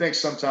 I think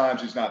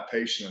sometimes he's not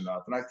patient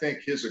enough, and I think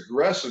his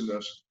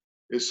aggressiveness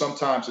is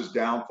sometimes his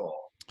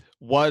downfall.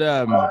 What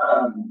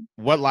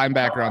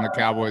linebacker on the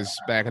Cowboys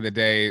back in the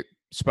day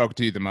spoke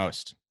to you the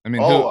most? I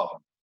mean, all of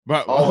them.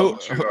 But all of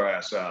them shoot our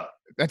ass out.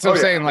 That's what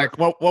I'm saying. Like,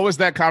 what was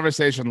that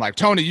conversation like?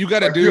 Tony, you got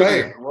to do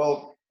it.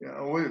 Well,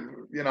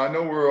 I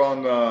know we're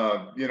on,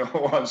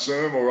 on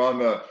Zoom or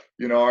on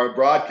our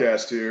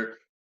broadcast here.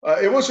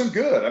 It wasn't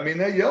good. I mean,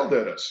 they yelled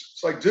at us.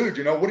 It's like, dude,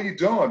 what are you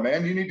doing,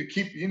 man? You need to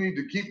keep me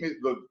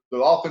the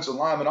offensive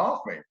lineman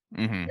off me.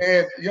 Mm-hmm.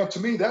 And to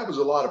me, that was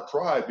a lot of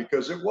pride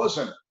because it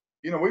wasn't.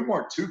 We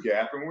weren't two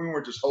gapping. We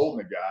weren't just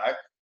holding the guy.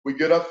 We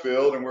get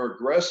upfield and we're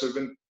aggressive.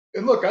 And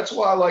look, that's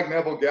why I like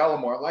Neville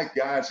Gallimore. I like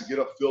guys that get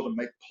upfield and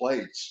make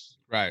plays.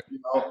 Right.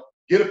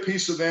 Get a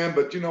piece of them.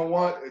 But you know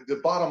what? The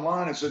bottom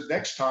line is that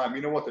next time,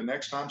 the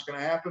next time's going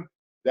to happen?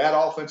 That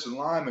offensive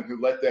lineman who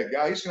let that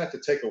guy, he's going to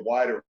have to take a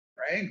wider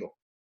angle.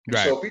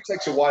 Right. So if he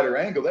takes a wider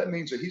angle, that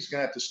means that he's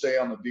going to have to stay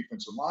on the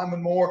defensive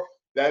lineman more.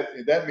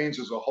 That means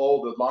as a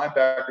whole, the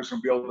linebackers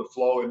going to be able to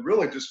flow and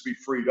really just be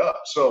freed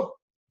up. So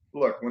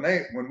look, when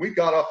they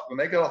got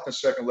off the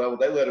second level,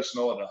 they let us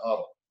know in the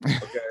huddle.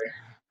 Okay.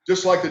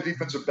 Just like the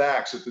defensive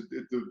backs, if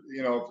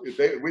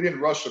we didn't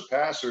rush the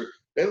passer,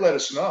 they let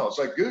us know. It's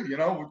like, good,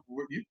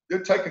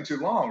 they're taking too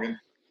long,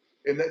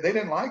 and they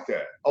didn't like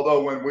that.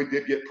 Although when we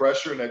did get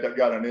pressure and they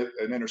got an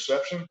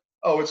interception,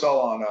 it's all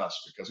on us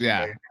because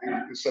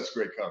it's such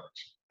great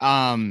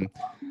coverage.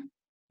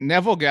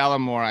 Neville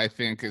Gallimore, I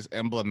think, is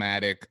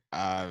emblematic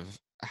of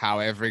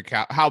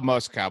how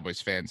most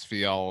Cowboys fans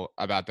feel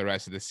about the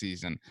rest of the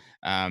season.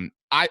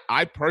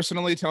 I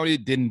personally, Tony,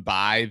 didn't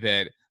buy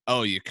that.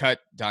 Oh, you cut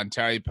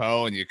Dontari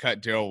Poe and you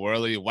cut Daryl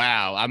Worley.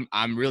 Wow,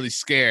 I'm really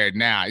scared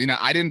now.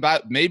 I didn't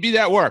buy. Maybe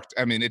that worked.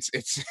 I mean, it's.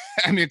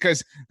 I mean,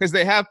 because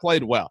they have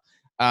played well.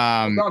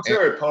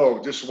 Dontari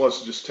Poe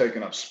was just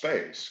taking up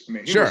space. I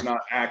mean, he was not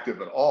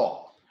active at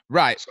all.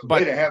 Right, so but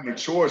they didn't have any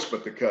choice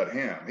but to cut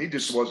him. He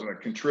just wasn't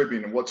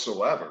contributing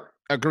whatsoever.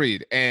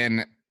 Agreed.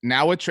 And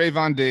now with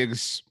Trevon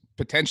Diggs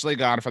potentially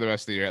gone for the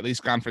rest of the year, at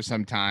least gone for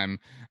some time,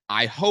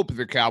 I hope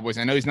the Cowboys,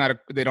 I know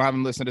they don't have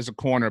him listed as a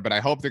corner, but I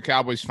hope the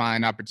Cowboys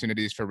find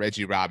opportunities for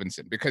Reggie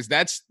Robinson, because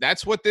that's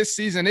what this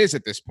season is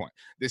at this point.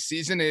 This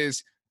season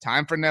is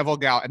time for Neville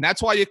Gallimore, and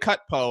that's why you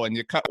cut Poe and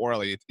you cut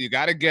Worley. You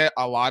got to get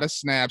a lot of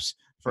snaps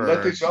for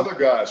let these other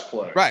guys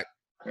play. Right.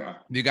 Yeah.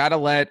 You got to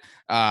let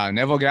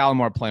Neville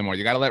Gallimore play more.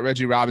 You got to let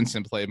Reggie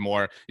Robinson play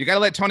more. You got to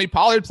let Tony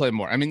Pollard play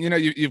more. I mean,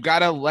 you've got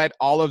to let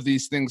all of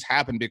these things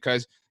happen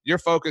because your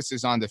focus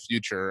is on the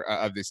future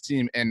of this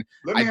team. And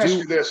let me ask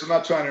you this. I'm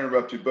not trying to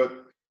interrupt you, but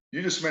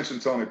you just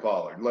mentioned Tony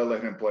Pollard.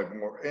 Let him play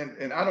more.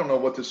 And I don't know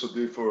what this will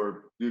do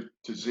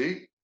to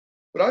Zeke,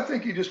 but I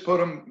think you just put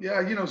him.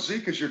 Yeah,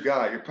 Zeke is your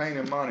guy. You're paying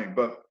him money,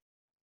 but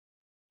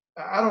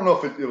I don't know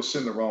if it'll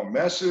send the wrong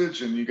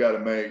message. And you got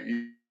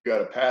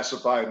to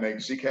pacify and make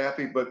Zeke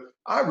happy. But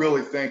I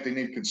really think they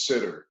need to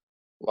consider.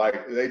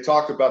 Like they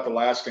talked about the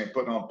last game,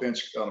 putting on a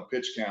pitch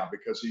count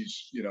because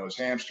he's his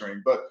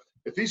hamstring, but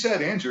if he's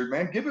that injured,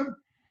 man, give him,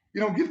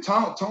 give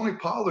Tony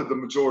Pollard the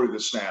majority of the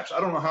snaps. I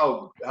don't know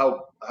how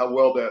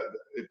well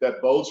if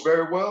that bodes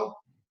very well,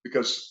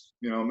 because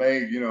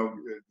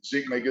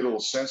Zeke may get a little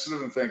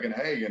sensitive and thinking,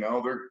 hey,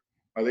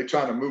 are they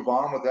trying to move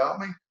on without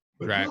me?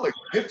 But really,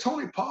 give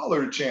Tony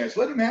Pollard a chance.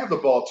 Let him have the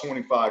ball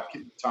 25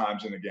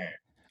 times in a game.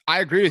 I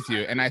agree with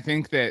you, and I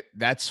think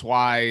that's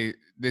why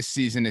this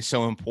season is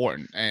so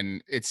important.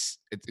 And it's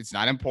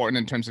not important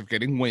in terms of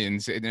getting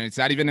wins, and it's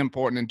not even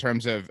important in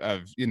terms of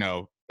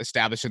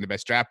establishing the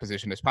best draft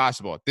position as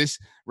possible. This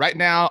right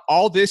now,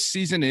 all this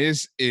season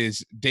is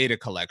data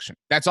collection.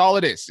 That's all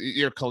it is.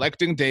 You're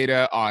collecting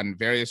data on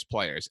various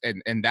players,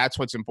 and that's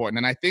what's important.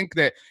 And I think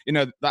that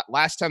that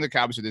last time the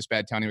Cowboys were this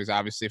bad, Tony, was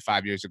obviously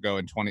 5 years ago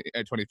in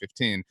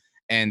 2015,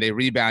 and they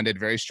rebounded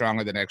very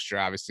strongly the next year,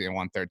 obviously, and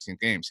won 13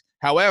 games.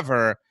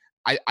 However,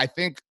 I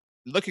think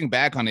looking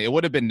back on it, it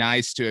would have been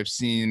nice to have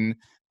seen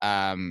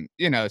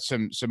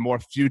some more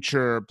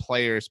future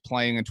players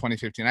playing in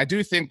 2015. I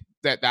do think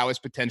that was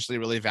potentially a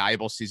really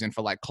valuable season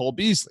for like Cole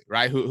Beasley,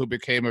 right? Who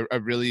became a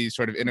really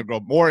sort of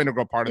more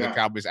integral part of the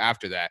Cowboys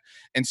after that.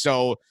 And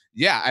so,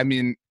 yeah, I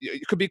mean,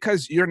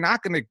 because you're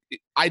not going to,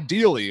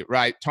 ideally,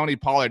 right, Tony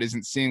Pollard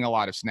isn't seeing a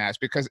lot of snaps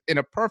because in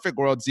a perfect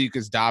world, Zeke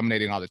is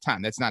dominating all the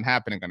time. That's not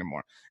happening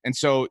anymore. And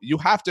so you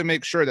have to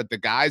make sure that the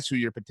guys who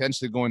you're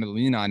potentially going to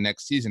lean on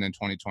next season in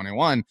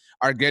 2021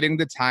 are getting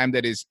the time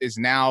that is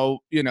now,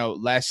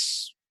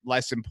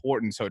 less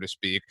important, so to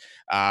speak,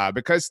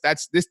 because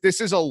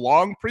this is a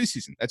long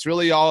preseason. That's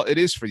really all it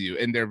is for you.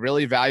 And they're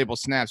really valuable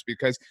snaps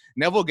because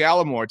Neville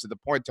Gallimore, to the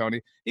point,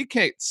 Tony, he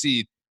can't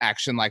see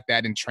action like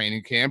that in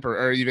training camp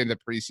or even the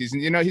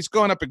preseason. He's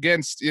going up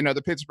against,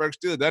 the Pittsburgh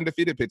Steelers, the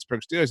undefeated Pittsburgh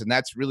Steelers, and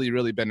that's really,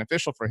 really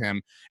beneficial for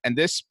him. And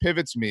this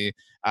pivots me,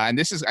 and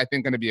this is, I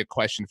think, going to be a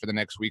question for the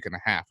next week and a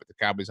half with the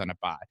Cowboys on a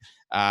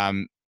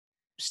bye.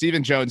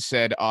 Stephen Jones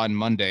said on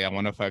Monday on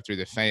 105.3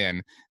 The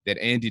Fan that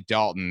Andy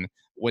Dalton,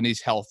 when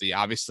he's healthy,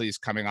 obviously he's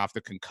coming off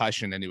the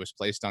concussion and he was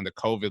placed on the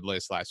COVID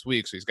list last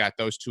week, so he's got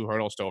those two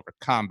hurdles to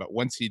overcome. But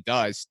once he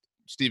does,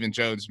 Stephen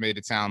Jones made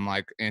it sound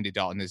like Andy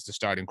Dalton is the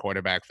starting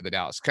quarterback for the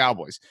Dallas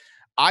Cowboys.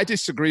 I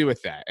disagree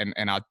with that,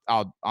 and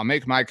I'll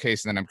make my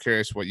case, and then I'm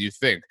curious what you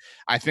think.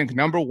 I think,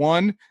 number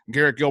one,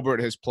 Garrett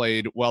Gilbert has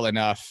played well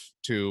enough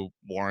to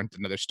warrant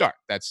another start.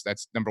 That's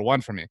number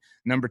one for me.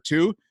 Number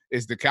two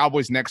is the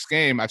Cowboys' next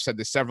game. I've said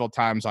this several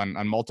times on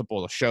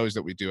multiple shows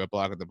that we do at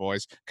Blog with the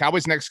Boys.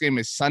 Cowboys' next game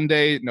is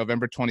Sunday,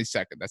 November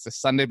 22nd. That's the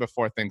Sunday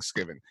before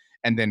Thanksgiving.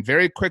 And then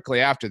very quickly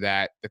after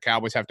that, the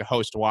Cowboys have to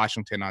host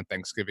Washington on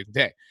Thanksgiving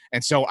Day.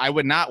 And so I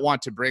would not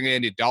want to bring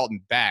Andy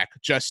Dalton back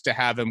just to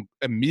have him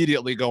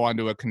immediately go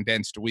onto a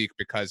condensed week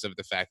because of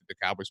the fact that the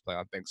Cowboys play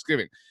on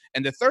Thanksgiving.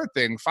 And the third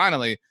thing,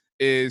 finally,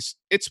 is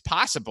it's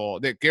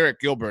possible that Garrett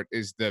Gilbert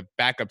is the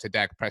backup to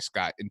Dak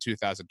Prescott in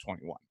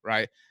 2021,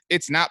 right?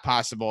 It's not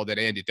possible that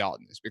Andy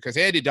Dalton is, because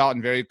Andy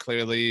Dalton very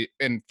clearly,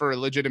 and for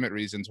legitimate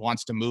reasons,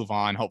 wants to move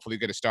on, hopefully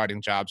get a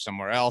starting job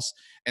somewhere else.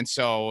 And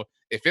so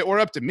if it were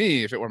up to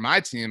me, if it were my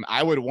team,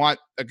 I would want,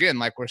 again,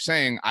 like we're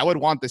saying, I would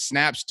want the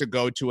snaps to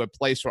go to a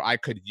place where I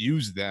could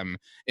use them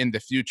in the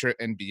future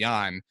and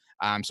beyond.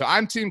 So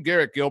I'm team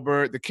Garrett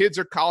Gilbert. The kids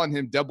are calling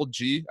him Double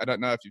G. I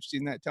don't know if you've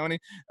seen that, Tony.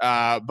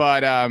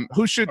 But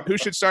who should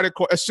start at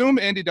assume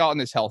Andy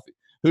Dalton is healthy.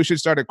 Who should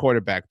start at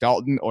quarterback,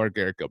 Dalton or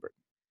Garrett Gilbert?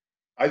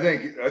 I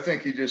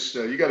think you just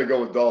you got to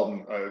go with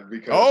Dalton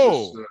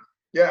because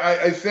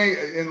I think,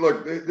 and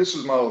look, this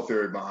is my whole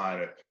theory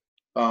behind it.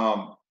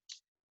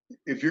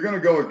 If you're going to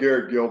go with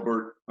Garrett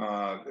Gilbert,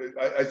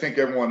 I think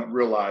everyone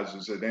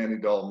realizes that Andy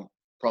Dalton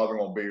probably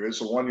won't be here.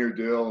 It's a 1-year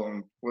deal,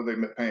 and what are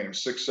they paying him?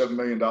 $6-7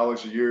 million a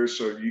year.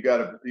 So you got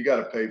to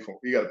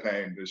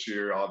pay him this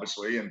year,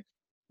 obviously, and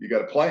you got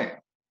to play him.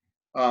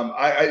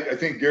 I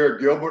think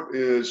Garrett Gilbert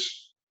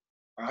is.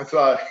 I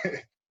thought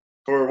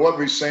for what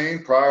we've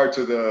seen prior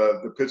to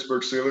the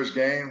Pittsburgh Steelers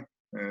game,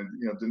 and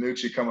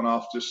DiNucci coming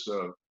off just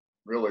a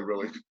really,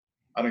 really,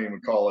 I don't even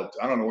call it.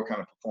 I don't know what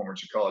kind of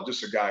performance you call it.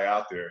 Just a guy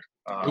out there.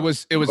 It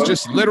was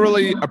just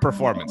literally a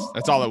performance.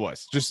 That's all it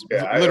was. Just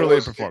literally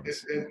a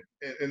performance.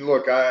 And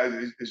look,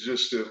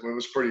 it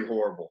was pretty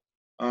horrible.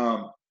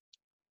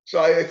 So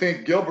I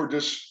think Gilbert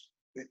just,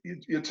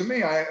 to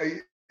me,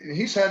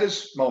 he's had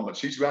his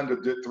moments. He's run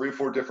to 3 or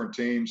 4 different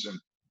teams, and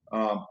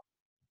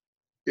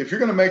if you're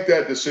going to make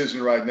that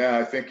decision right now,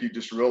 I think you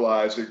just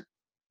realize that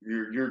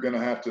you're going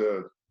to have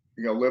to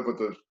live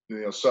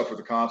with suffer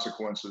the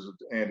consequences of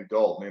Andy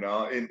Dalton,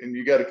 and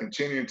you got to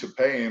continue to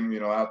pay him,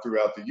 out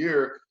throughout the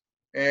year.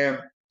 And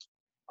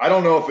I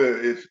don't know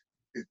if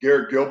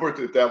Garrett Gilbert,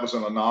 if that was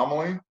an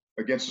anomaly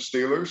against the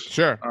Steelers.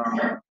 Sure.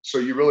 So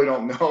you really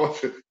don't know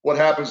what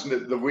happens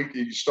the week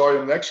you start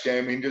him next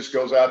game. He just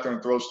goes out there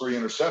and throws 3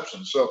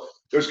 interceptions. So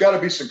there's got to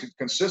be some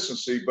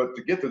consistency, but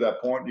to get to that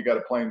point, you got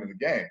to play him in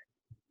the game.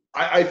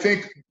 I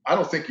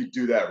don't think you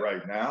do that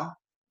right now,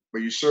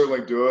 but you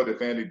certainly do it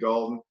if Andy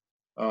Dalton,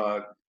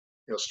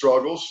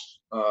 struggles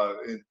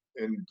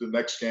in the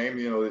next game,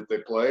 that they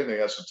play, they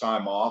have some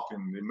time off,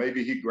 and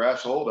maybe he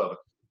grasps hold of it.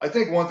 I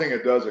think one thing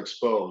it does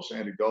expose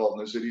Andy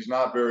Dalton is that he's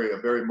not a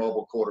very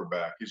mobile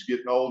quarterback. He's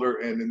getting older,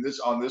 and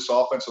on this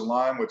offensive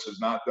line, which has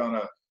not done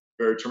a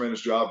very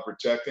tremendous job of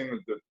protecting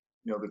the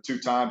 2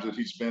 times that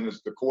he's been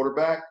as the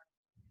quarterback,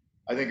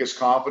 I think his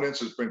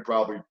confidence has been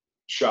probably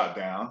shot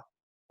down.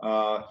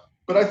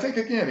 But I think,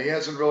 again, he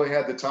hasn't really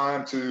had the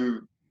time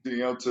to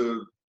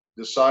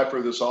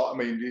decipher this all. I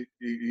mean,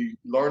 he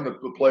learned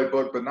the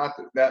playbook, but not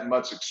that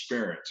much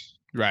experience.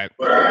 Right.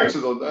 But it's a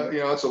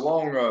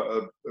long,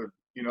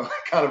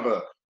 kind of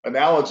a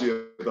analogy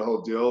of the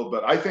whole deal.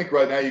 But I think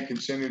right now you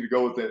continue to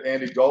go with the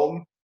Andy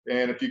Dalton,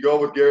 and if you go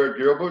with Garrett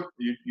Gilbert,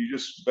 you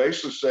just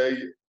basically say,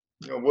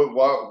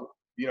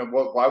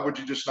 why would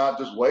you just not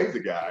just waive the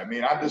guy? I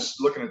mean, I'm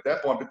just looking at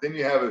that point. But then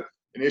you have an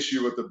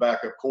issue with the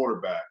backup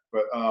quarterback.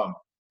 But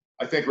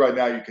I think right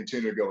now you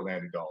continue to go with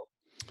Andy Dalton.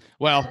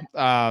 Well,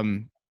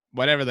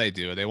 whatever they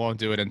do, they won't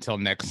do it until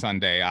next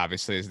Sunday,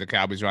 obviously, as the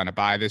Cowboys are on a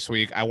bye this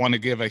week. I want to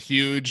give a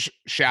huge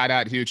shout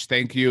out, huge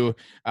thank you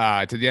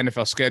to the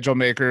NFL schedule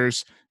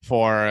makers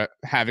for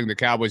having the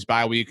Cowboys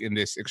bye week in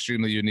this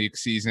extremely unique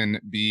season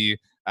be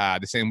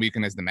the same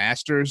weekend as the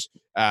Masters.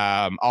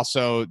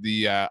 Also,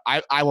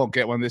 I won't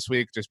get one this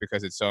week just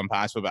because it's so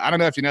impossible. But I don't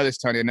know if you know this,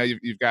 Tony. I know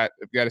you've got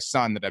a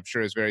son that I'm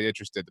sure is very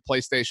interested. The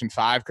PlayStation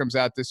 5 comes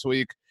out this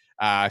week.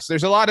 So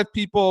there's a lot of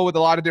people with a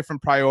lot of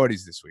different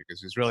priorities this week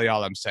is really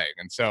all I'm saying.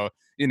 And so,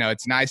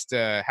 it's nice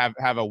to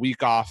have a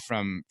week off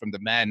from the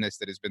madness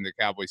that has been the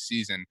Cowboys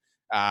season.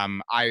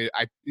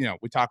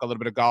 We talk a little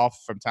bit of golf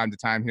from time to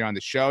time here on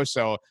the show.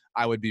 So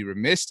I would be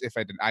remiss if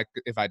I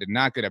did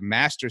not get a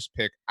Masters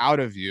pick out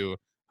of you.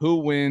 Who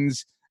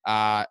wins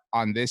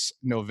on this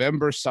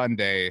November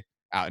Sunday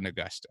out in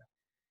Augusta?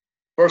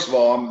 First of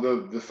all,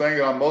 the thing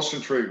that I'm most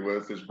intrigued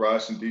with is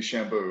Bryson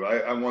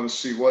DeChambeau. I want to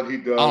see what he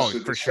does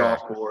at the golf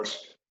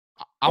course.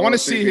 I want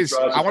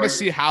to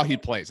see how he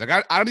plays.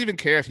 Like I don't even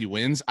care if he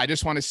wins. I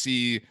just want to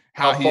see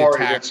how he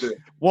attacks.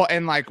 Well,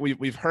 and like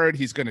we've heard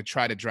he's going to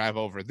try to drive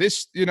over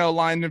this,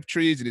 line of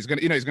trees, and he's going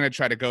to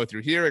try to go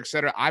through here,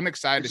 etc. I'm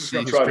excited to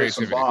see his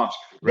creativity.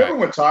 Remember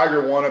when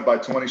Tiger won it by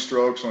 20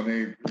 strokes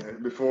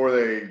before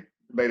they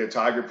made it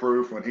Tiger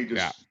proof, when he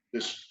just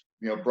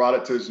brought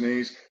it to his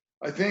knees.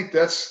 I think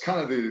that's kind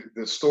of the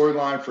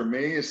storyline for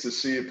me, is to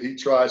see if he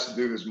tries to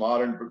do this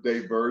modern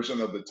day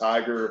version of the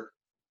Tiger,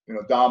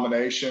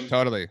 domination.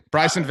 Totally.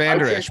 Bryson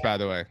Vander Esch, by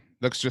the way,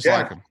 looks just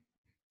like him.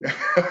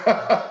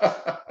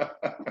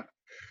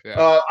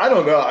 I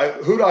don't know.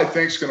 Who do I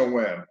think's going to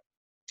win?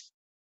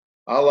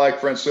 I like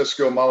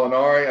Francisco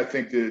Molinari. I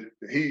think that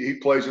he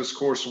plays this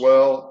course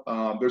well.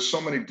 There's so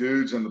many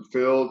dudes in the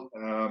field.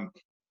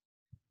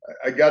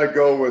 I got to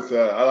go with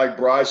I like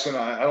Bryson.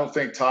 I don't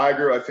think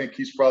Tiger. I think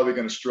he's probably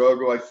going to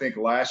struggle. I think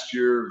last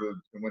year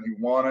when he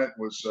won it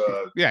was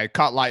he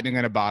caught lightning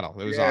in a bottle.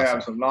 It was awesome. It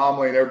was an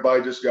anomaly, and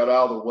everybody just got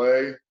out of the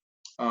way.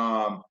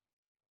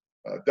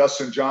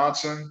 Dustin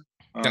Johnson.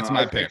 That's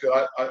my pick.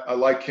 I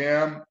like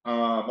him.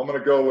 I'm going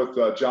to go with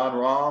John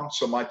Rahm.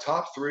 So my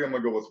top three, I'm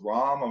going to go with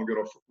Rahm. I'm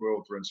going to go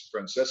with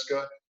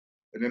Francisca,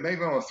 and then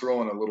maybe I'm going to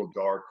throw in a little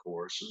dark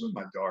horse. This is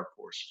my dark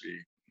horse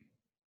speed.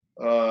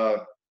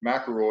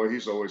 McIlroy,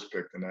 he's always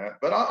picked in that.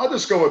 But I'll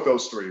just go with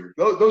those three.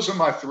 Those are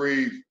my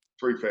three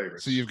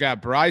favorites. So you've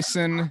got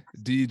Bryson,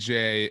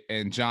 DJ,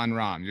 and John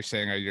Rahm. You're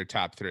saying are your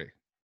top three.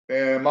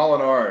 And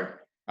Molinari.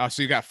 Oh,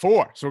 so you got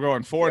four. So we're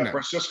going four now.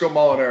 Francisco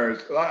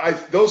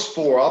Molinari. Those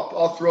four,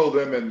 I'll throw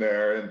them in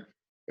there,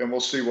 and we'll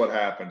see what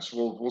happens.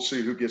 We'll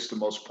see who gets the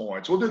most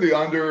points. We'll do the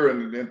under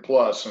and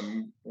plus,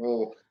 and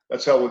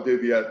that's how we'll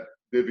divvy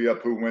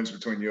up who wins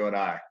between you and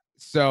I.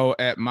 So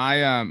at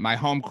my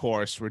home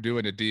course, we're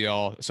doing a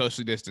deal,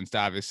 socially distanced,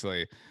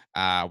 obviously,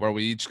 where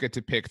we each get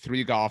to pick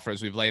three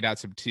golfers. We've laid out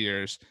some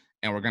tiers,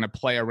 and we're going to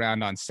play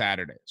around on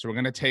Saturday. So we're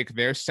going to take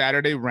their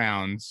Saturday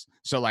rounds.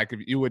 So like if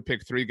you would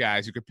pick three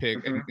guys, you could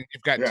pick, and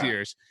you've got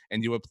tiers,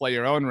 and you would play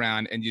your own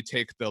round, and you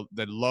take the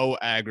low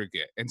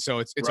aggregate. And so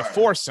it's a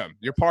foursome.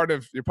 You're part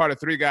of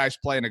three guys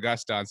playing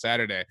Augusta on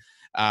Saturday.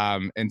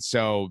 And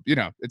so,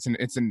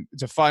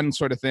 it's a fun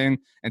sort of thing.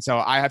 And so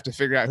I have to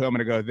figure out who I'm going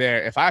to go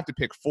there. If I have to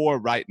pick four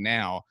right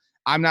now,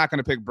 I'm not going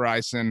to pick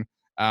Bryson.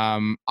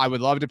 I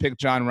would love to pick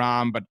John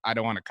Rahm, but I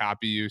don't want to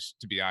copy you,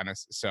 to be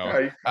honest.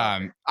 So,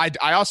 I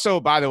also,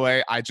 by the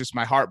way,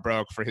 my heart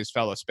broke for his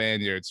fellow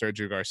Spaniard,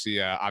 Sergio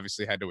Garcia.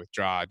 Obviously had to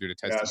withdraw due to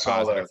testing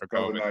positive for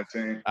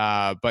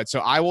COVID. But so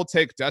I will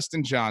take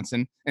Dustin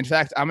Johnson. In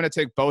fact, I'm going to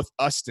take both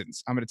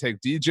Ustins. I'm going to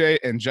take DJ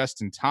and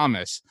Justin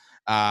Thomas.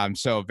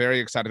 So very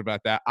excited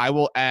about that. I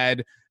will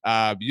add,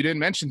 you didn't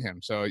mention him,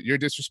 so you're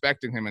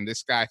disrespecting him, and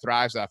this guy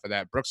thrives off of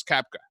that. Brooks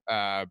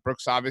Koepka.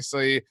 Brooks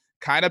obviously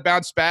kind of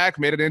bounced back,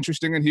 made it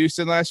interesting in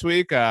Houston last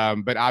week,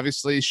 but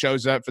obviously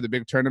shows up for the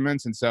big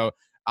tournaments. And so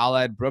I'll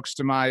add Brooks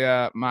to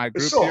my my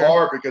group. It's so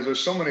hard because there's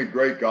so many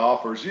great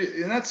golfers.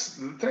 And that's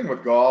the thing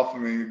with golf. I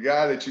mean, a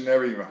guy that you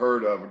never even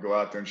heard of would go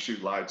out there and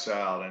shoot lights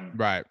out. And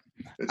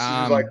it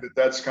seems like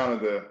that's kind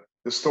of the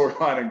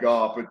storyline in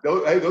golf. But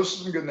those are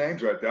some good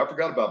names right there. I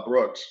forgot about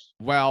Brooks.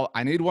 Well,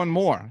 I need one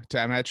more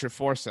to match your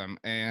foursome.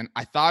 And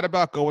I thought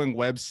about going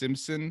Webb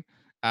Simpson,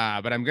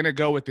 but I'm going to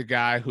go with the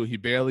guy who he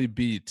barely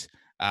beat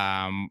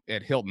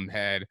at Hilton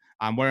Head.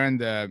 I'm wearing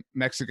the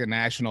Mexican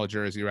national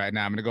jersey right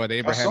now. I'm going to go with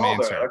Abraham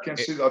Answer. I can't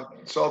see. I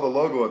saw the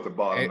logo at the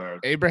bottom there.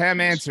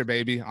 Abraham Answer,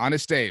 baby.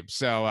 Honest Abe.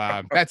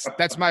 So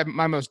that's my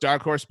most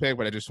dark horse pick,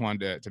 but I just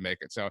wanted to make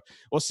it. So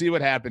we'll see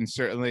what happens.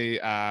 Certainly,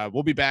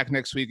 we'll be back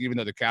next week, even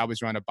though the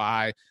Cowboys are on a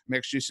bye.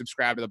 Make sure you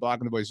subscribe to the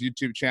Blogging the Boys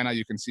YouTube channel.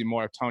 You can see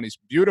more of Tony's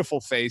beautiful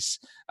face.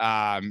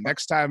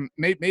 Next time,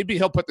 maybe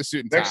he'll put the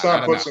suit and tie. Next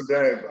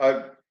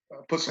time,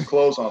 put some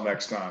clothes on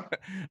next time.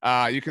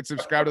 You can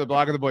subscribe to the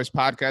Blogging the Boys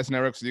podcast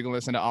network so you can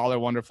listen to all their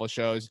wonderful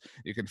shows.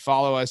 You can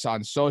follow us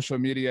on social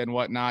media and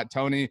whatnot.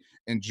 Tony,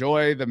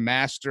 enjoy the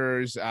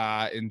Masters.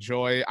 I'm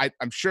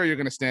sure you're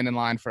going to stand in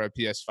line for a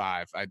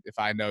PS5 if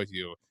I know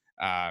you.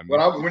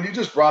 When you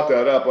just brought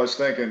that up, I was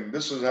thinking,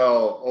 this is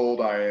how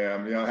old I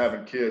am,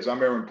 having kids. I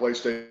remember when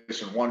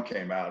PlayStation 1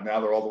 came out. Now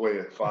they're all the way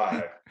at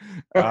 5.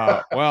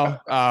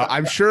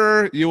 I'm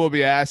sure you will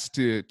be asked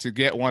to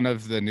get one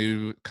of the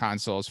new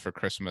consoles for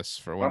Christmas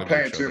for one I'm of your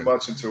paying too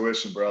much in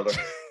tuition, brother.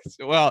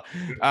 Well,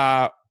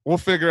 we'll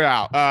figure it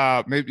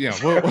out. Maybe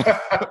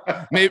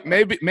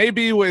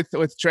maybe with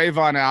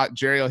Trevon out,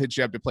 Jerry will hit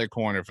you up to play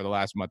corner for the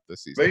last month of the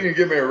season. Maybe you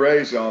can give me a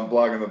raise on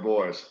blogging the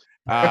boys.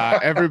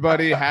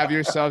 Everybody, have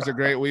yourselves a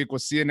great week. We'll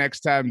see you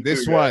next time.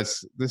 This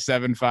was the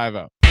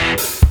 750.